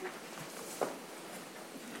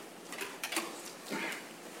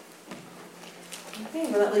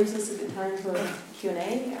 Okay, well, that leaves us a good time for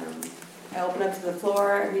Q&A. I open up to the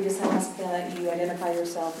floor. We just ask that you identify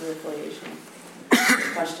yourself and your affiliation.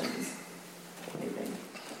 Questions? Anything?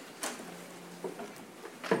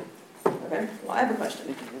 Okay, well, I have a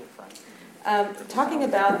question. Talking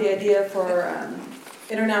about the idea for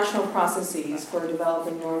international processes for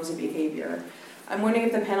developing norms of behavior, I'm wondering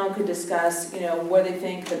if the panel could discuss, what they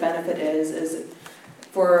think the benefit is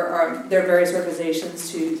for their various organizations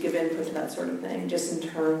to give input to that sort of thing, just in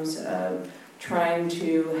terms of trying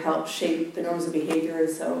to help shape the norms of behavior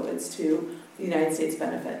so it's to the United States'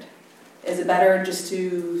 benefit. Is it better just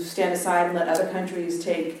to stand aside and let other countries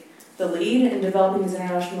take the lead in developing these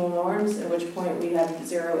international norms, at which point we have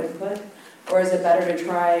zero input? Or is it better to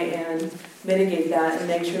try and mitigate that and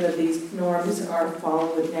make sure that these norms are following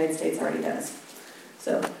what the United States already does?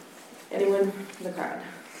 So, anyone in the crowd?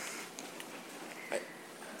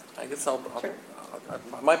 I guess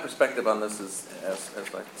my perspective on this is, as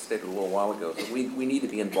I stated a little while ago, that we need to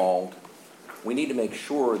be involved. We need to make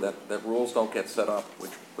sure that rules don't get set up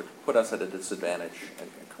which put us at a disadvantage, and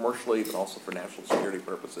commercially, but also for national security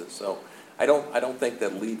purposes. So I don't think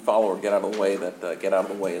that lead, follow, or get out of the way, get out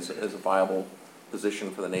of the way is a viable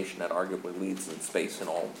position for the nation that arguably leads in space in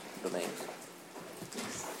all domains.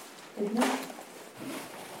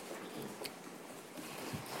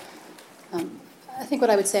 I think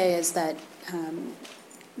what I would say is that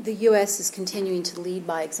the U.S. is continuing to lead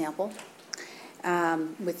by example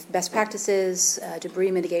with best practices,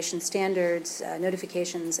 debris mitigation standards,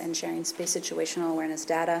 notifications, and sharing space situational awareness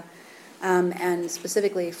data. And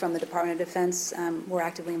specifically from the Department of Defense, we're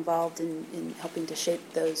actively involved in helping to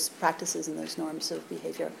shape those practices and those norms of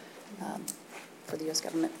behavior for the U.S.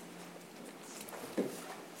 government.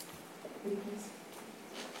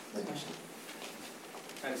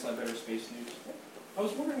 Hi, Slazer, Space News. I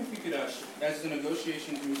was wondering if you could, as the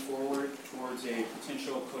negotiations move forward towards a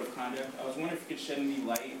potential code of conduct, I was wondering if you could shed any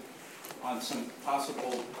light on some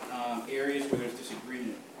possible areas where there's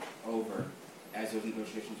disagreement over as those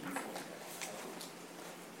negotiations move forward.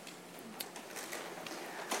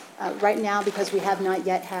 Right now, because we have not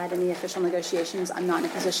yet had any official negotiations, I'm not in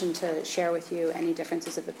a position to share with you any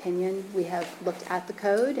differences of opinion. We have looked at the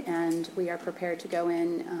code, and we are prepared to go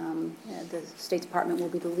in. The State Department will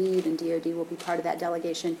be the lead, and DoD will be part of that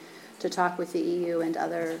delegation to talk with the EU and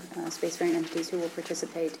other spacefaring entities who will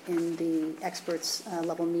participate in the experts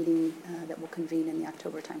level meeting that will convene in the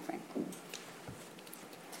October timeframe.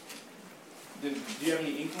 Do you have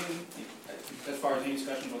any inkling, as far as any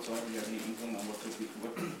discussions whatsoever, do you have any inkling on what could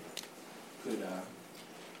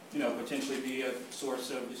potentially be a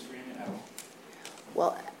source of disagreement at all?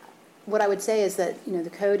 Well, what I would say is that the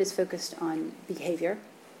code is focused on behavior.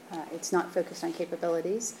 It's not focused on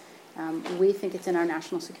capabilities. We think it's in our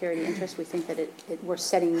national security interest. We think that we're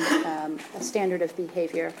setting a standard of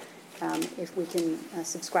behavior. If we can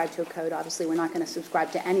subscribe to a code, obviously we're not going to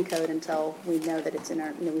subscribe to any code until we know that it's in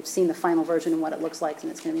our, we've seen the final version and what it looks like,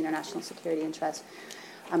 and it's going to be in our national security interest.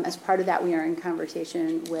 As part of that, we are in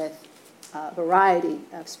conversation with a variety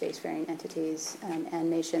of spacefaring entities and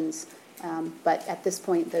nations, but at this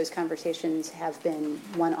point, those conversations have been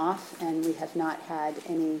one-off, and we have not had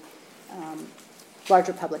any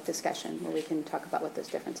larger public discussion where we can talk about what those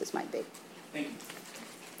differences might be. Thank you.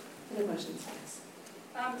 Other questions? Yes.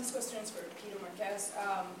 This question is for Peter Marquez.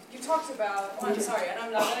 You talked about, oh, I'm sorry, and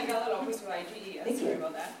I'm not going to get a little quiz with IGE, I'm sorry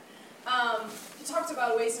about that. You talked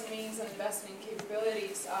about ways and means and investment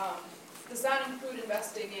capabilities. Does that include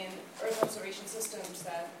investing in Earth observation systems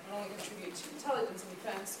that not only contribute to intelligence and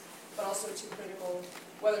defense, but also to critical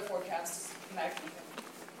weather forecasts and that kind of thing?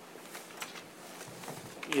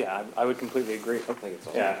 Yeah, I would completely agree. Okay, it's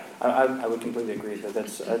all Yeah, I would completely agree that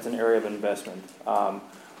that's an area of investment.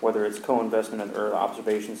 Whether it's co-investment in Earth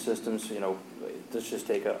observation systems, let's just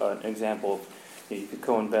take an example. You could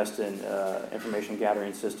co-invest in information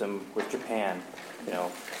gathering system with Japan,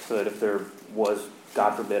 so that if there was,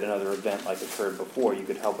 God forbid, another event like occurred before, you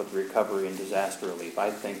could help with recovery and disaster relief. I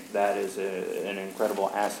think that is an incredible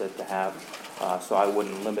asset to have. So I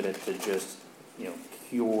wouldn't limit it to just,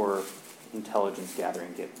 pure intelligence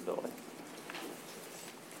gathering capability.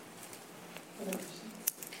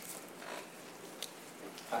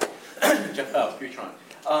 Jeff Butron.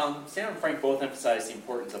 Sam and Frank both emphasized the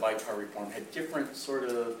importance of ITAR reform, had different sort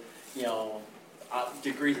of,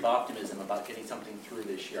 degrees of optimism about getting something through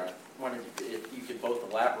this year. I wondered if you could both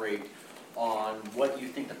elaborate on what you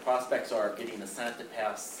think the prospects are of getting the Senate to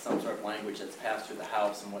pass some sort of language that's passed through the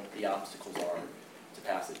House and what the obstacles are to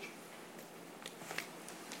passage.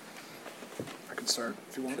 I can start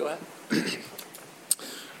if you want. Go ahead.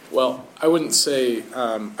 Well, I wouldn't say,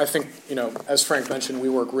 I think, as Frank mentioned, we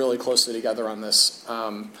work really closely together on this.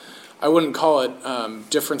 I wouldn't call it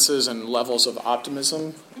differences in levels of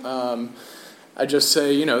optimism. I just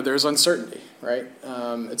say, there's uncertainty, right?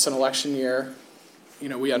 It's an election year.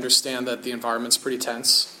 We understand that the environment's pretty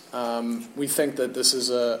tense. We think that this is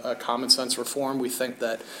a common sense reform. We think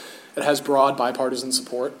that it has broad bipartisan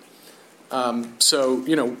support. So,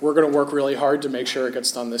 we're going to work really hard to make sure it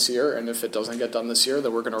gets done this year. And if it doesn't get done this year,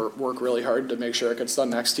 then we're going to work really hard to make sure it gets done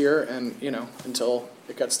next year and, until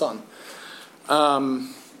it gets done. All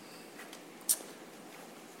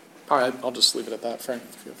right, I'll just leave it at that, Frank.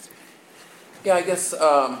 Yeah, I guess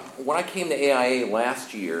when I came to AIA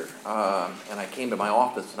last year, and I came to my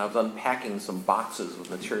office and I was unpacking some boxes with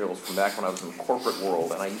materials from back when I was in the corporate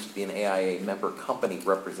world, and I used to be an AIA member company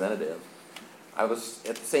representative, I was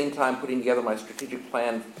at the same time putting together my strategic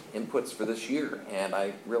plan inputs for this year, and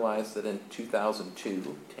I realized that in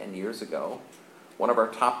 2002, 10 years ago, one of our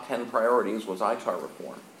top 10 priorities was ITAR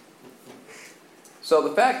reform. So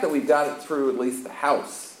the fact that we've got it through at least the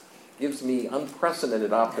House gives me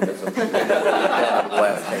unprecedented optimism for the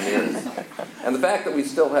last 10 years. And the fact that we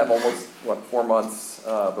still have almost, 4 months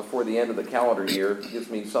before the end of the calendar year gives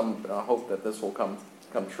me some hope that this will come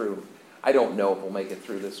true. I don't know if we'll make it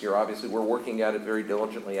through this year. Obviously, we're working at it very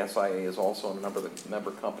diligently. SIA is also, and a number of the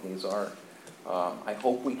member companies are. I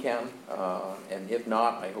hope we can, and if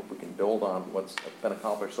not, I hope we can build on what's been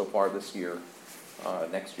accomplished so far this year,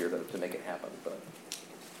 next year to make it happen. But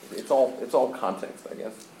it's all context, I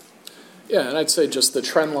guess. Yeah, and I'd say just the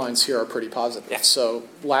trend lines here are pretty positive. Yeah. So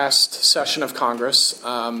last session of Congress,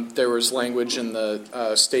 there was language in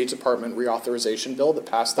the State Department reauthorization bill that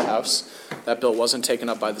passed the House. That bill wasn't taken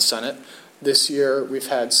up by the Senate. This year, we've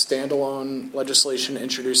had standalone legislation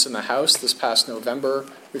introduced in the House. This past November,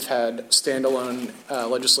 we've had standalone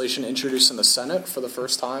legislation introduced in the Senate for the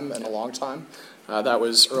first time in a long time. That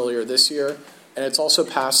was earlier this year. And it's also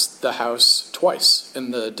passed the House twice,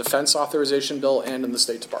 in the Defense Authorization Bill and in the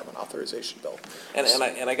State Department Authorization Bill. And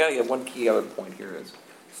I got to get one key other point here is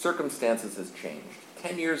circumstances has changed.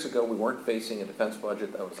 10 years ago, we weren't facing a defense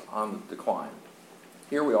budget that was on the decline.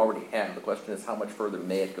 Here we already have. The question is how much further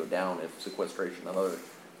may it go down if sequestration and other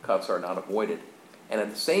cuts are not avoided. And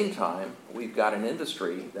at the same time, we've got an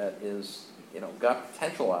industry that is, got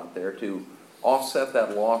potential out there to offset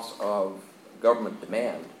that loss of government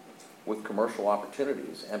demand with commercial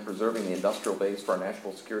opportunities and preserving the industrial base for our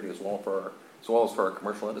national security as well as for our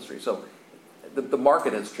commercial industry. So the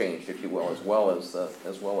market has changed, if you will, as well as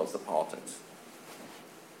the politics.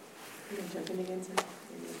 You can jump in again, sir.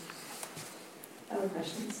 Other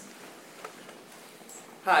questions?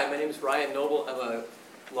 Hi, my name is Ryan Noble. I'm a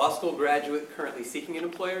law school graduate currently seeking an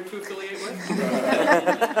employer to affiliate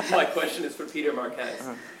with. My question is for Peter Marquez.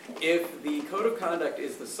 If the code of conduct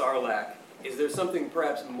is the SARLAC, is there something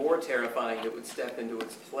perhaps more terrifying that would step into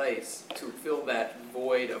its place to fill that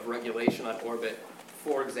void of regulation on orbit?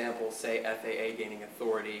 For example, say FAA gaining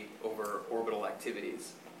authority over orbital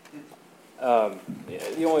activities.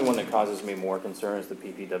 The only one that causes me more concern is the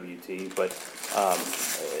PPWT, but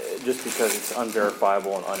just because it's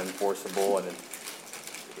unverifiable and unenforceable, and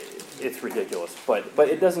it's ridiculous. But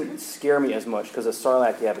it doesn't scare me as much because a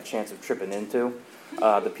SARLAC you have a chance of tripping into.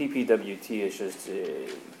 The PPWT is just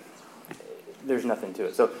there's nothing to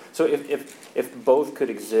it. So if both could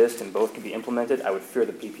exist and both could be implemented, I would fear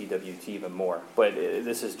the PPWT even more. But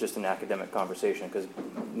this is just an academic conversation because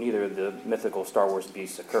neither of the mythical Star Wars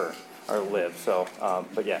beasts occur or live. So,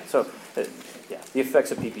 but yeah, the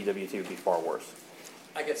effects of PPWT would be far worse.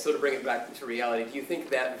 I guess so. To bring it back to reality, do you think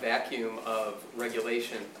that vacuum of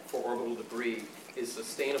regulation for orbital debris is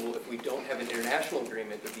sustainable if we don't have an international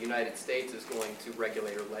agreement that the United States is going to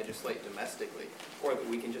regulate or legislate domestically, or that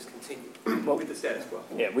we can just continue with the status quo?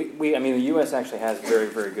 Yeah, I mean, the U.S. actually has very,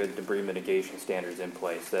 very good debris mitigation standards in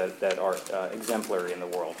place that are exemplary in the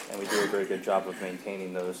world, and we do a very good job of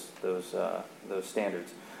maintaining those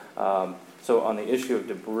standards. So on the issue of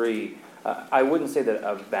debris, I wouldn't say that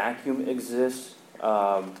a vacuum exists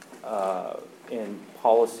in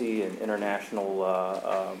policy and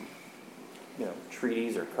international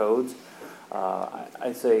treaties or codes.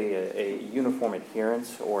 I'd say a uniform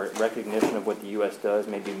adherence or recognition of what the U.S. does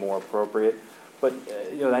may be more appropriate. But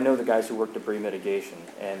I know the guys who work debris mitigation,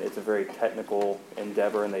 and it's a very technical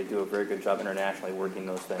endeavor, and they do a very good job internationally working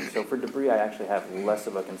those things. So for debris, I actually have less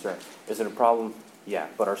of a concern. Is it a problem? Yeah,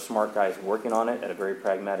 but are smart guys working on it at a very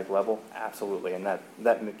pragmatic level? Absolutely, and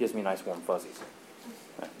that gives me nice warm fuzzies.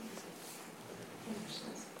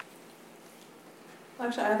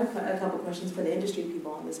 Actually, I have a couple questions for the industry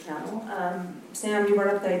people on this panel. Sam, you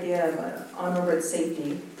brought up the idea of on-orbit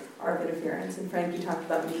safety, RF interference, and Frank, you talked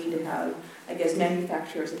about the need to have, I guess,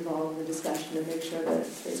 manufacturers involved in the discussion to make sure that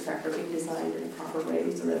spacecraft are being designed in a proper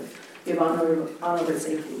way so that we have on-orbit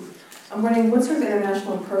safety. I'm wondering, what sort of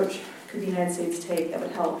international approach could the United States take that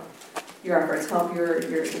would help your efforts, help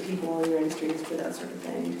the people in your industries for that sort of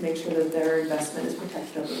thing, to make sure that their investment is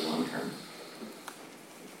protected over the long term?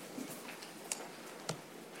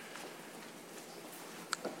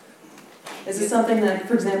 Is this something that,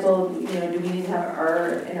 for example, do we need to have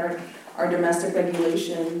our domestic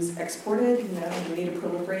regulations exported? Do we need to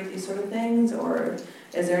proliferate these sort of things, or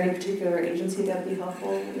is there any particular agency that would be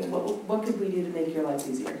helpful? What could we do to make your lives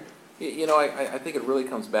easier? I think it really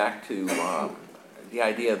comes back to the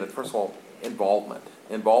idea that, first of all, involvement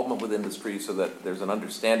with industry, so that there's an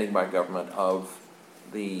understanding by government of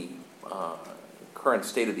the current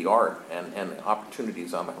state of the art and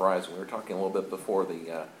opportunities on the horizon. We were talking a little bit before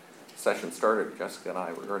the session started, Jessica and I,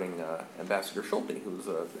 regarding Ambassador Schulte, who's,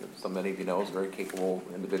 so many of you know, is a very capable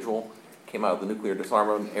individual. Came out of the nuclear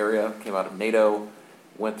disarmament area, came out of NATO,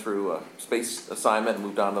 went through a space assignment and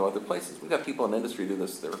moved on to other places. We've got people in industry do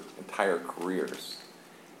this their entire careers.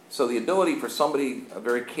 So the ability for somebody, a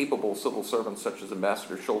very capable civil servant such as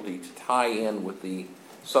Ambassador Schulte, to tie in with the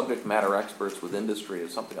subject matter experts with industry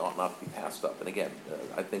is something that ought not to be passed up. And again,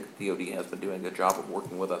 I think DoD has been doing a good job of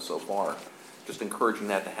working with us so far. Just encouraging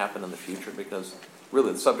that to happen in the future, because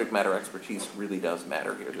really the subject matter expertise really does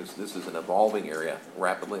matter here. This is an evolving area,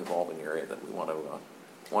 rapidly evolving area that we want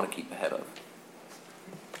to keep ahead of.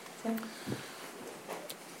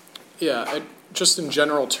 Yeah, just in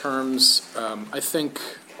general terms, I think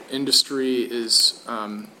industry is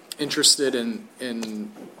interested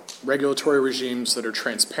in regulatory regimes that are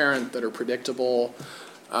transparent, that are predictable,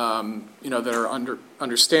 that are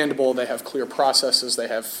understandable. They have clear processes. They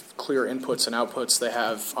have clear inputs and outputs. They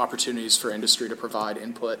have opportunities for industry to provide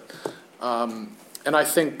input. And I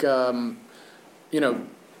think,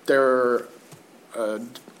 there are a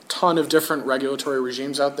ton of different regulatory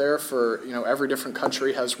regimes out there for, every different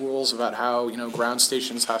country has rules about how, ground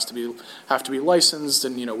stations have to be licensed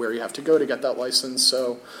and, where you have to go to get that license.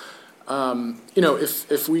 So,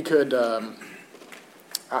 if we could,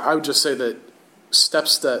 I would just say that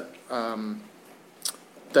steps that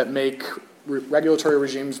that make regulatory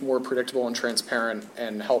regimes more predictable and transparent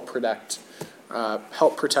and help protect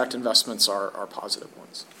investments are positive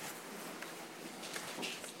ones.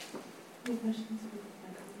 Any questions for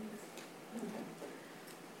my colleagues? Okay.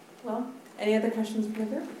 Well, any other questions from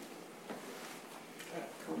the group?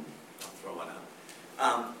 I'll throw one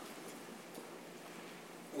out.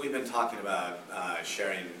 We've been talking about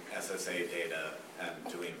sharing SSA data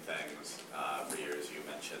and doing things for years. You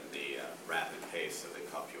mentioned the rapid pace of the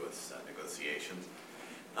COPUOS negotiations.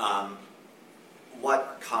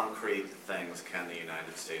 What concrete things can the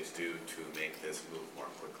United States do to make this move more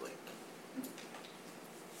quickly?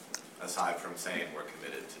 Aside from saying we're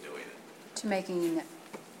committed to doing it. To making...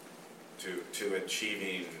 To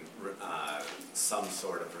achieving some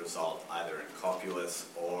sort of result, either in COPUOS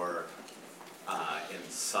or in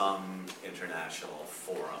some international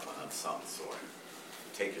forum of some sort.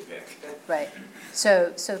 Take your pick. Right.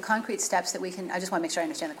 So concrete steps that we can, I just want to make sure I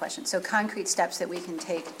understand the question. So concrete steps that we can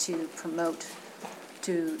take to promote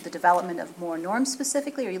to the development of more norms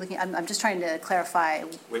specifically? Or are you looking? I'm just trying to clarify.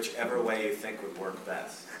 Whichever way you think would work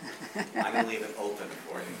best. I'm going to leave it open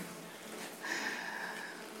for you.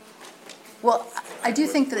 Well, I do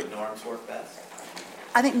think that would norms work best.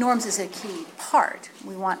 I think norms is a key part.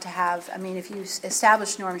 We want to have, I mean, if you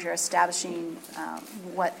establish norms, you're establishing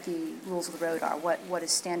what the rules of the road are, what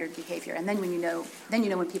is standard behavior. And then when you know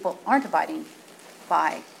when people aren't abiding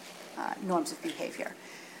by norms of behavior.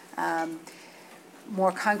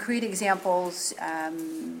 More concrete examples, I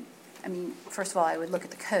mean, first of all, I would look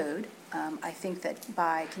at the code. I think that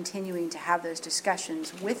by continuing to have those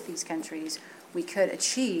discussions with these countries, we could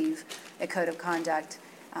achieve a code of conduct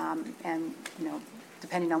and,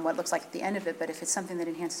 depending on what it looks like at the end of it, but if it's something that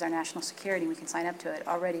enhances our national security, we can sign up to it.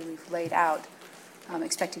 Already we've laid out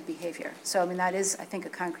expected behavior. So, I mean, that is, I think, a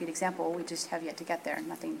concrete example. We just have yet to get there.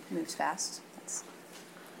 Nothing moves fast.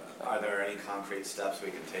 Are there any concrete steps we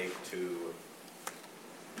can take to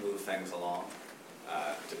move things along?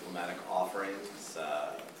 Diplomatic offerings?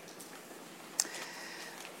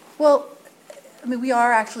 Well, I mean, we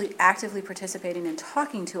are actually actively participating in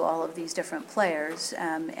talking to all of these different players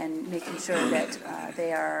and making sure that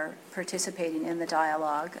they are participating in the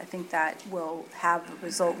dialogue. I think that will have a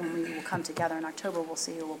result when we will come together in October. We'll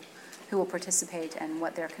see who will participate and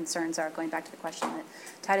what their concerns are, going back to the question that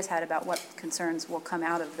Titus had about what concerns will come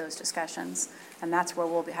out of those discussions. And that's where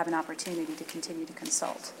we'll have an opportunity to continue to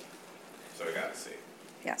consult. So we got to see.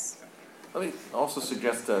 Yes. Let me also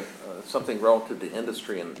suggest something relative to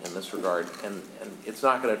industry in this regard, and it's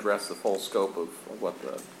not going to address the full scope of what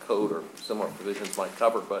the code or similar provisions might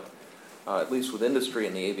cover, but at least with industry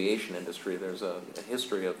and the aviation industry, there's a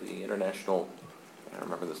history of the International, I don't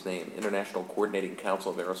remember this name, International Coordinating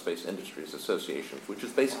Council of Aerospace Industries Association, which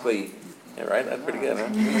is basically, yeah, right, that's pretty good, huh?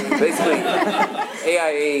 Basically,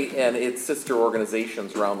 AIA and its sister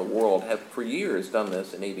organizations around the world have for years done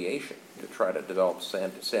this in aviation, to try to develop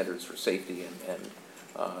standards for safety and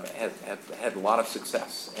have had a lot of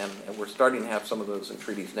success. And we're starting to have some of those in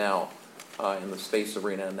treaties now in the space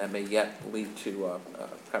arena, and that may yet lead to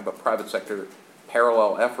kind of a private sector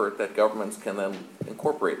parallel effort that governments can then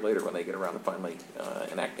incorporate later when they get around to finally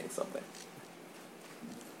enacting something.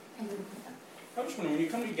 I was wondering, when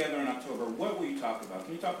you come together in October, what will you talk about?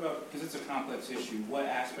 Can you talk about, because it's a complex issue, what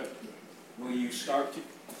aspect will you start to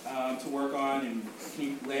work on, and can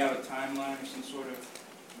you lay out a timeline or some sort of?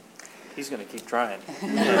 He's going to keep trying.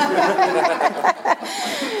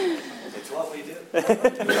 It's what we do.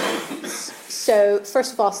 So,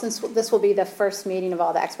 first of all, since this will be the first meeting of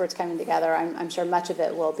all the experts coming together, I'm sure much of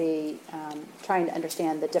it will be trying to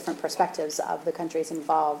understand the different perspectives of the countries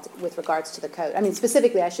involved with regards to the code. I mean,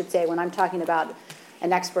 specifically, I should say, when I'm talking about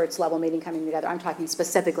an experts level meeting coming together, I'm talking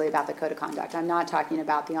specifically about the code of conduct. I'm not talking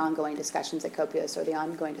about the ongoing discussions at COPIUS or the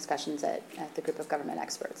ongoing discussions at the group of government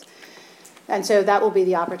experts. And so that will be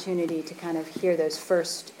the opportunity to kind of hear those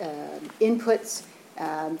first inputs.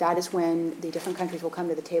 That is when the different countries will come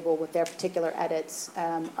to the table with their particular edits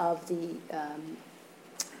of the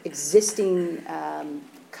existing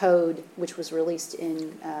code, which was released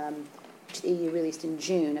in, which the EU released in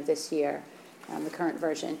June of this year, the current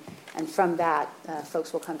version. And from that,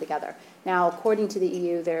 folks will come together. Now, according to the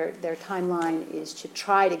EU, their timeline is to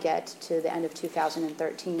try to get to the end of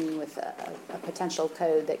 2013 with a potential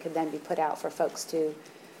code that could then be put out for folks to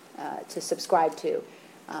subscribe to.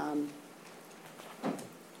 I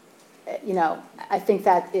think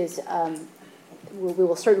that is, we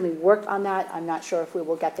will certainly work on that. I'm not sure if we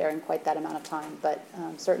will get there in quite that amount of time, but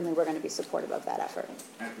certainly we're going to be supportive of that effort.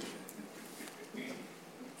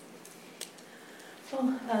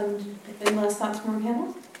 Well, any last thoughts from our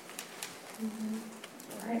panel?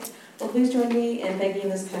 All right. Well, please join me in thanking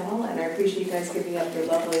this panel, and I appreciate you guys giving up your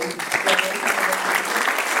lovely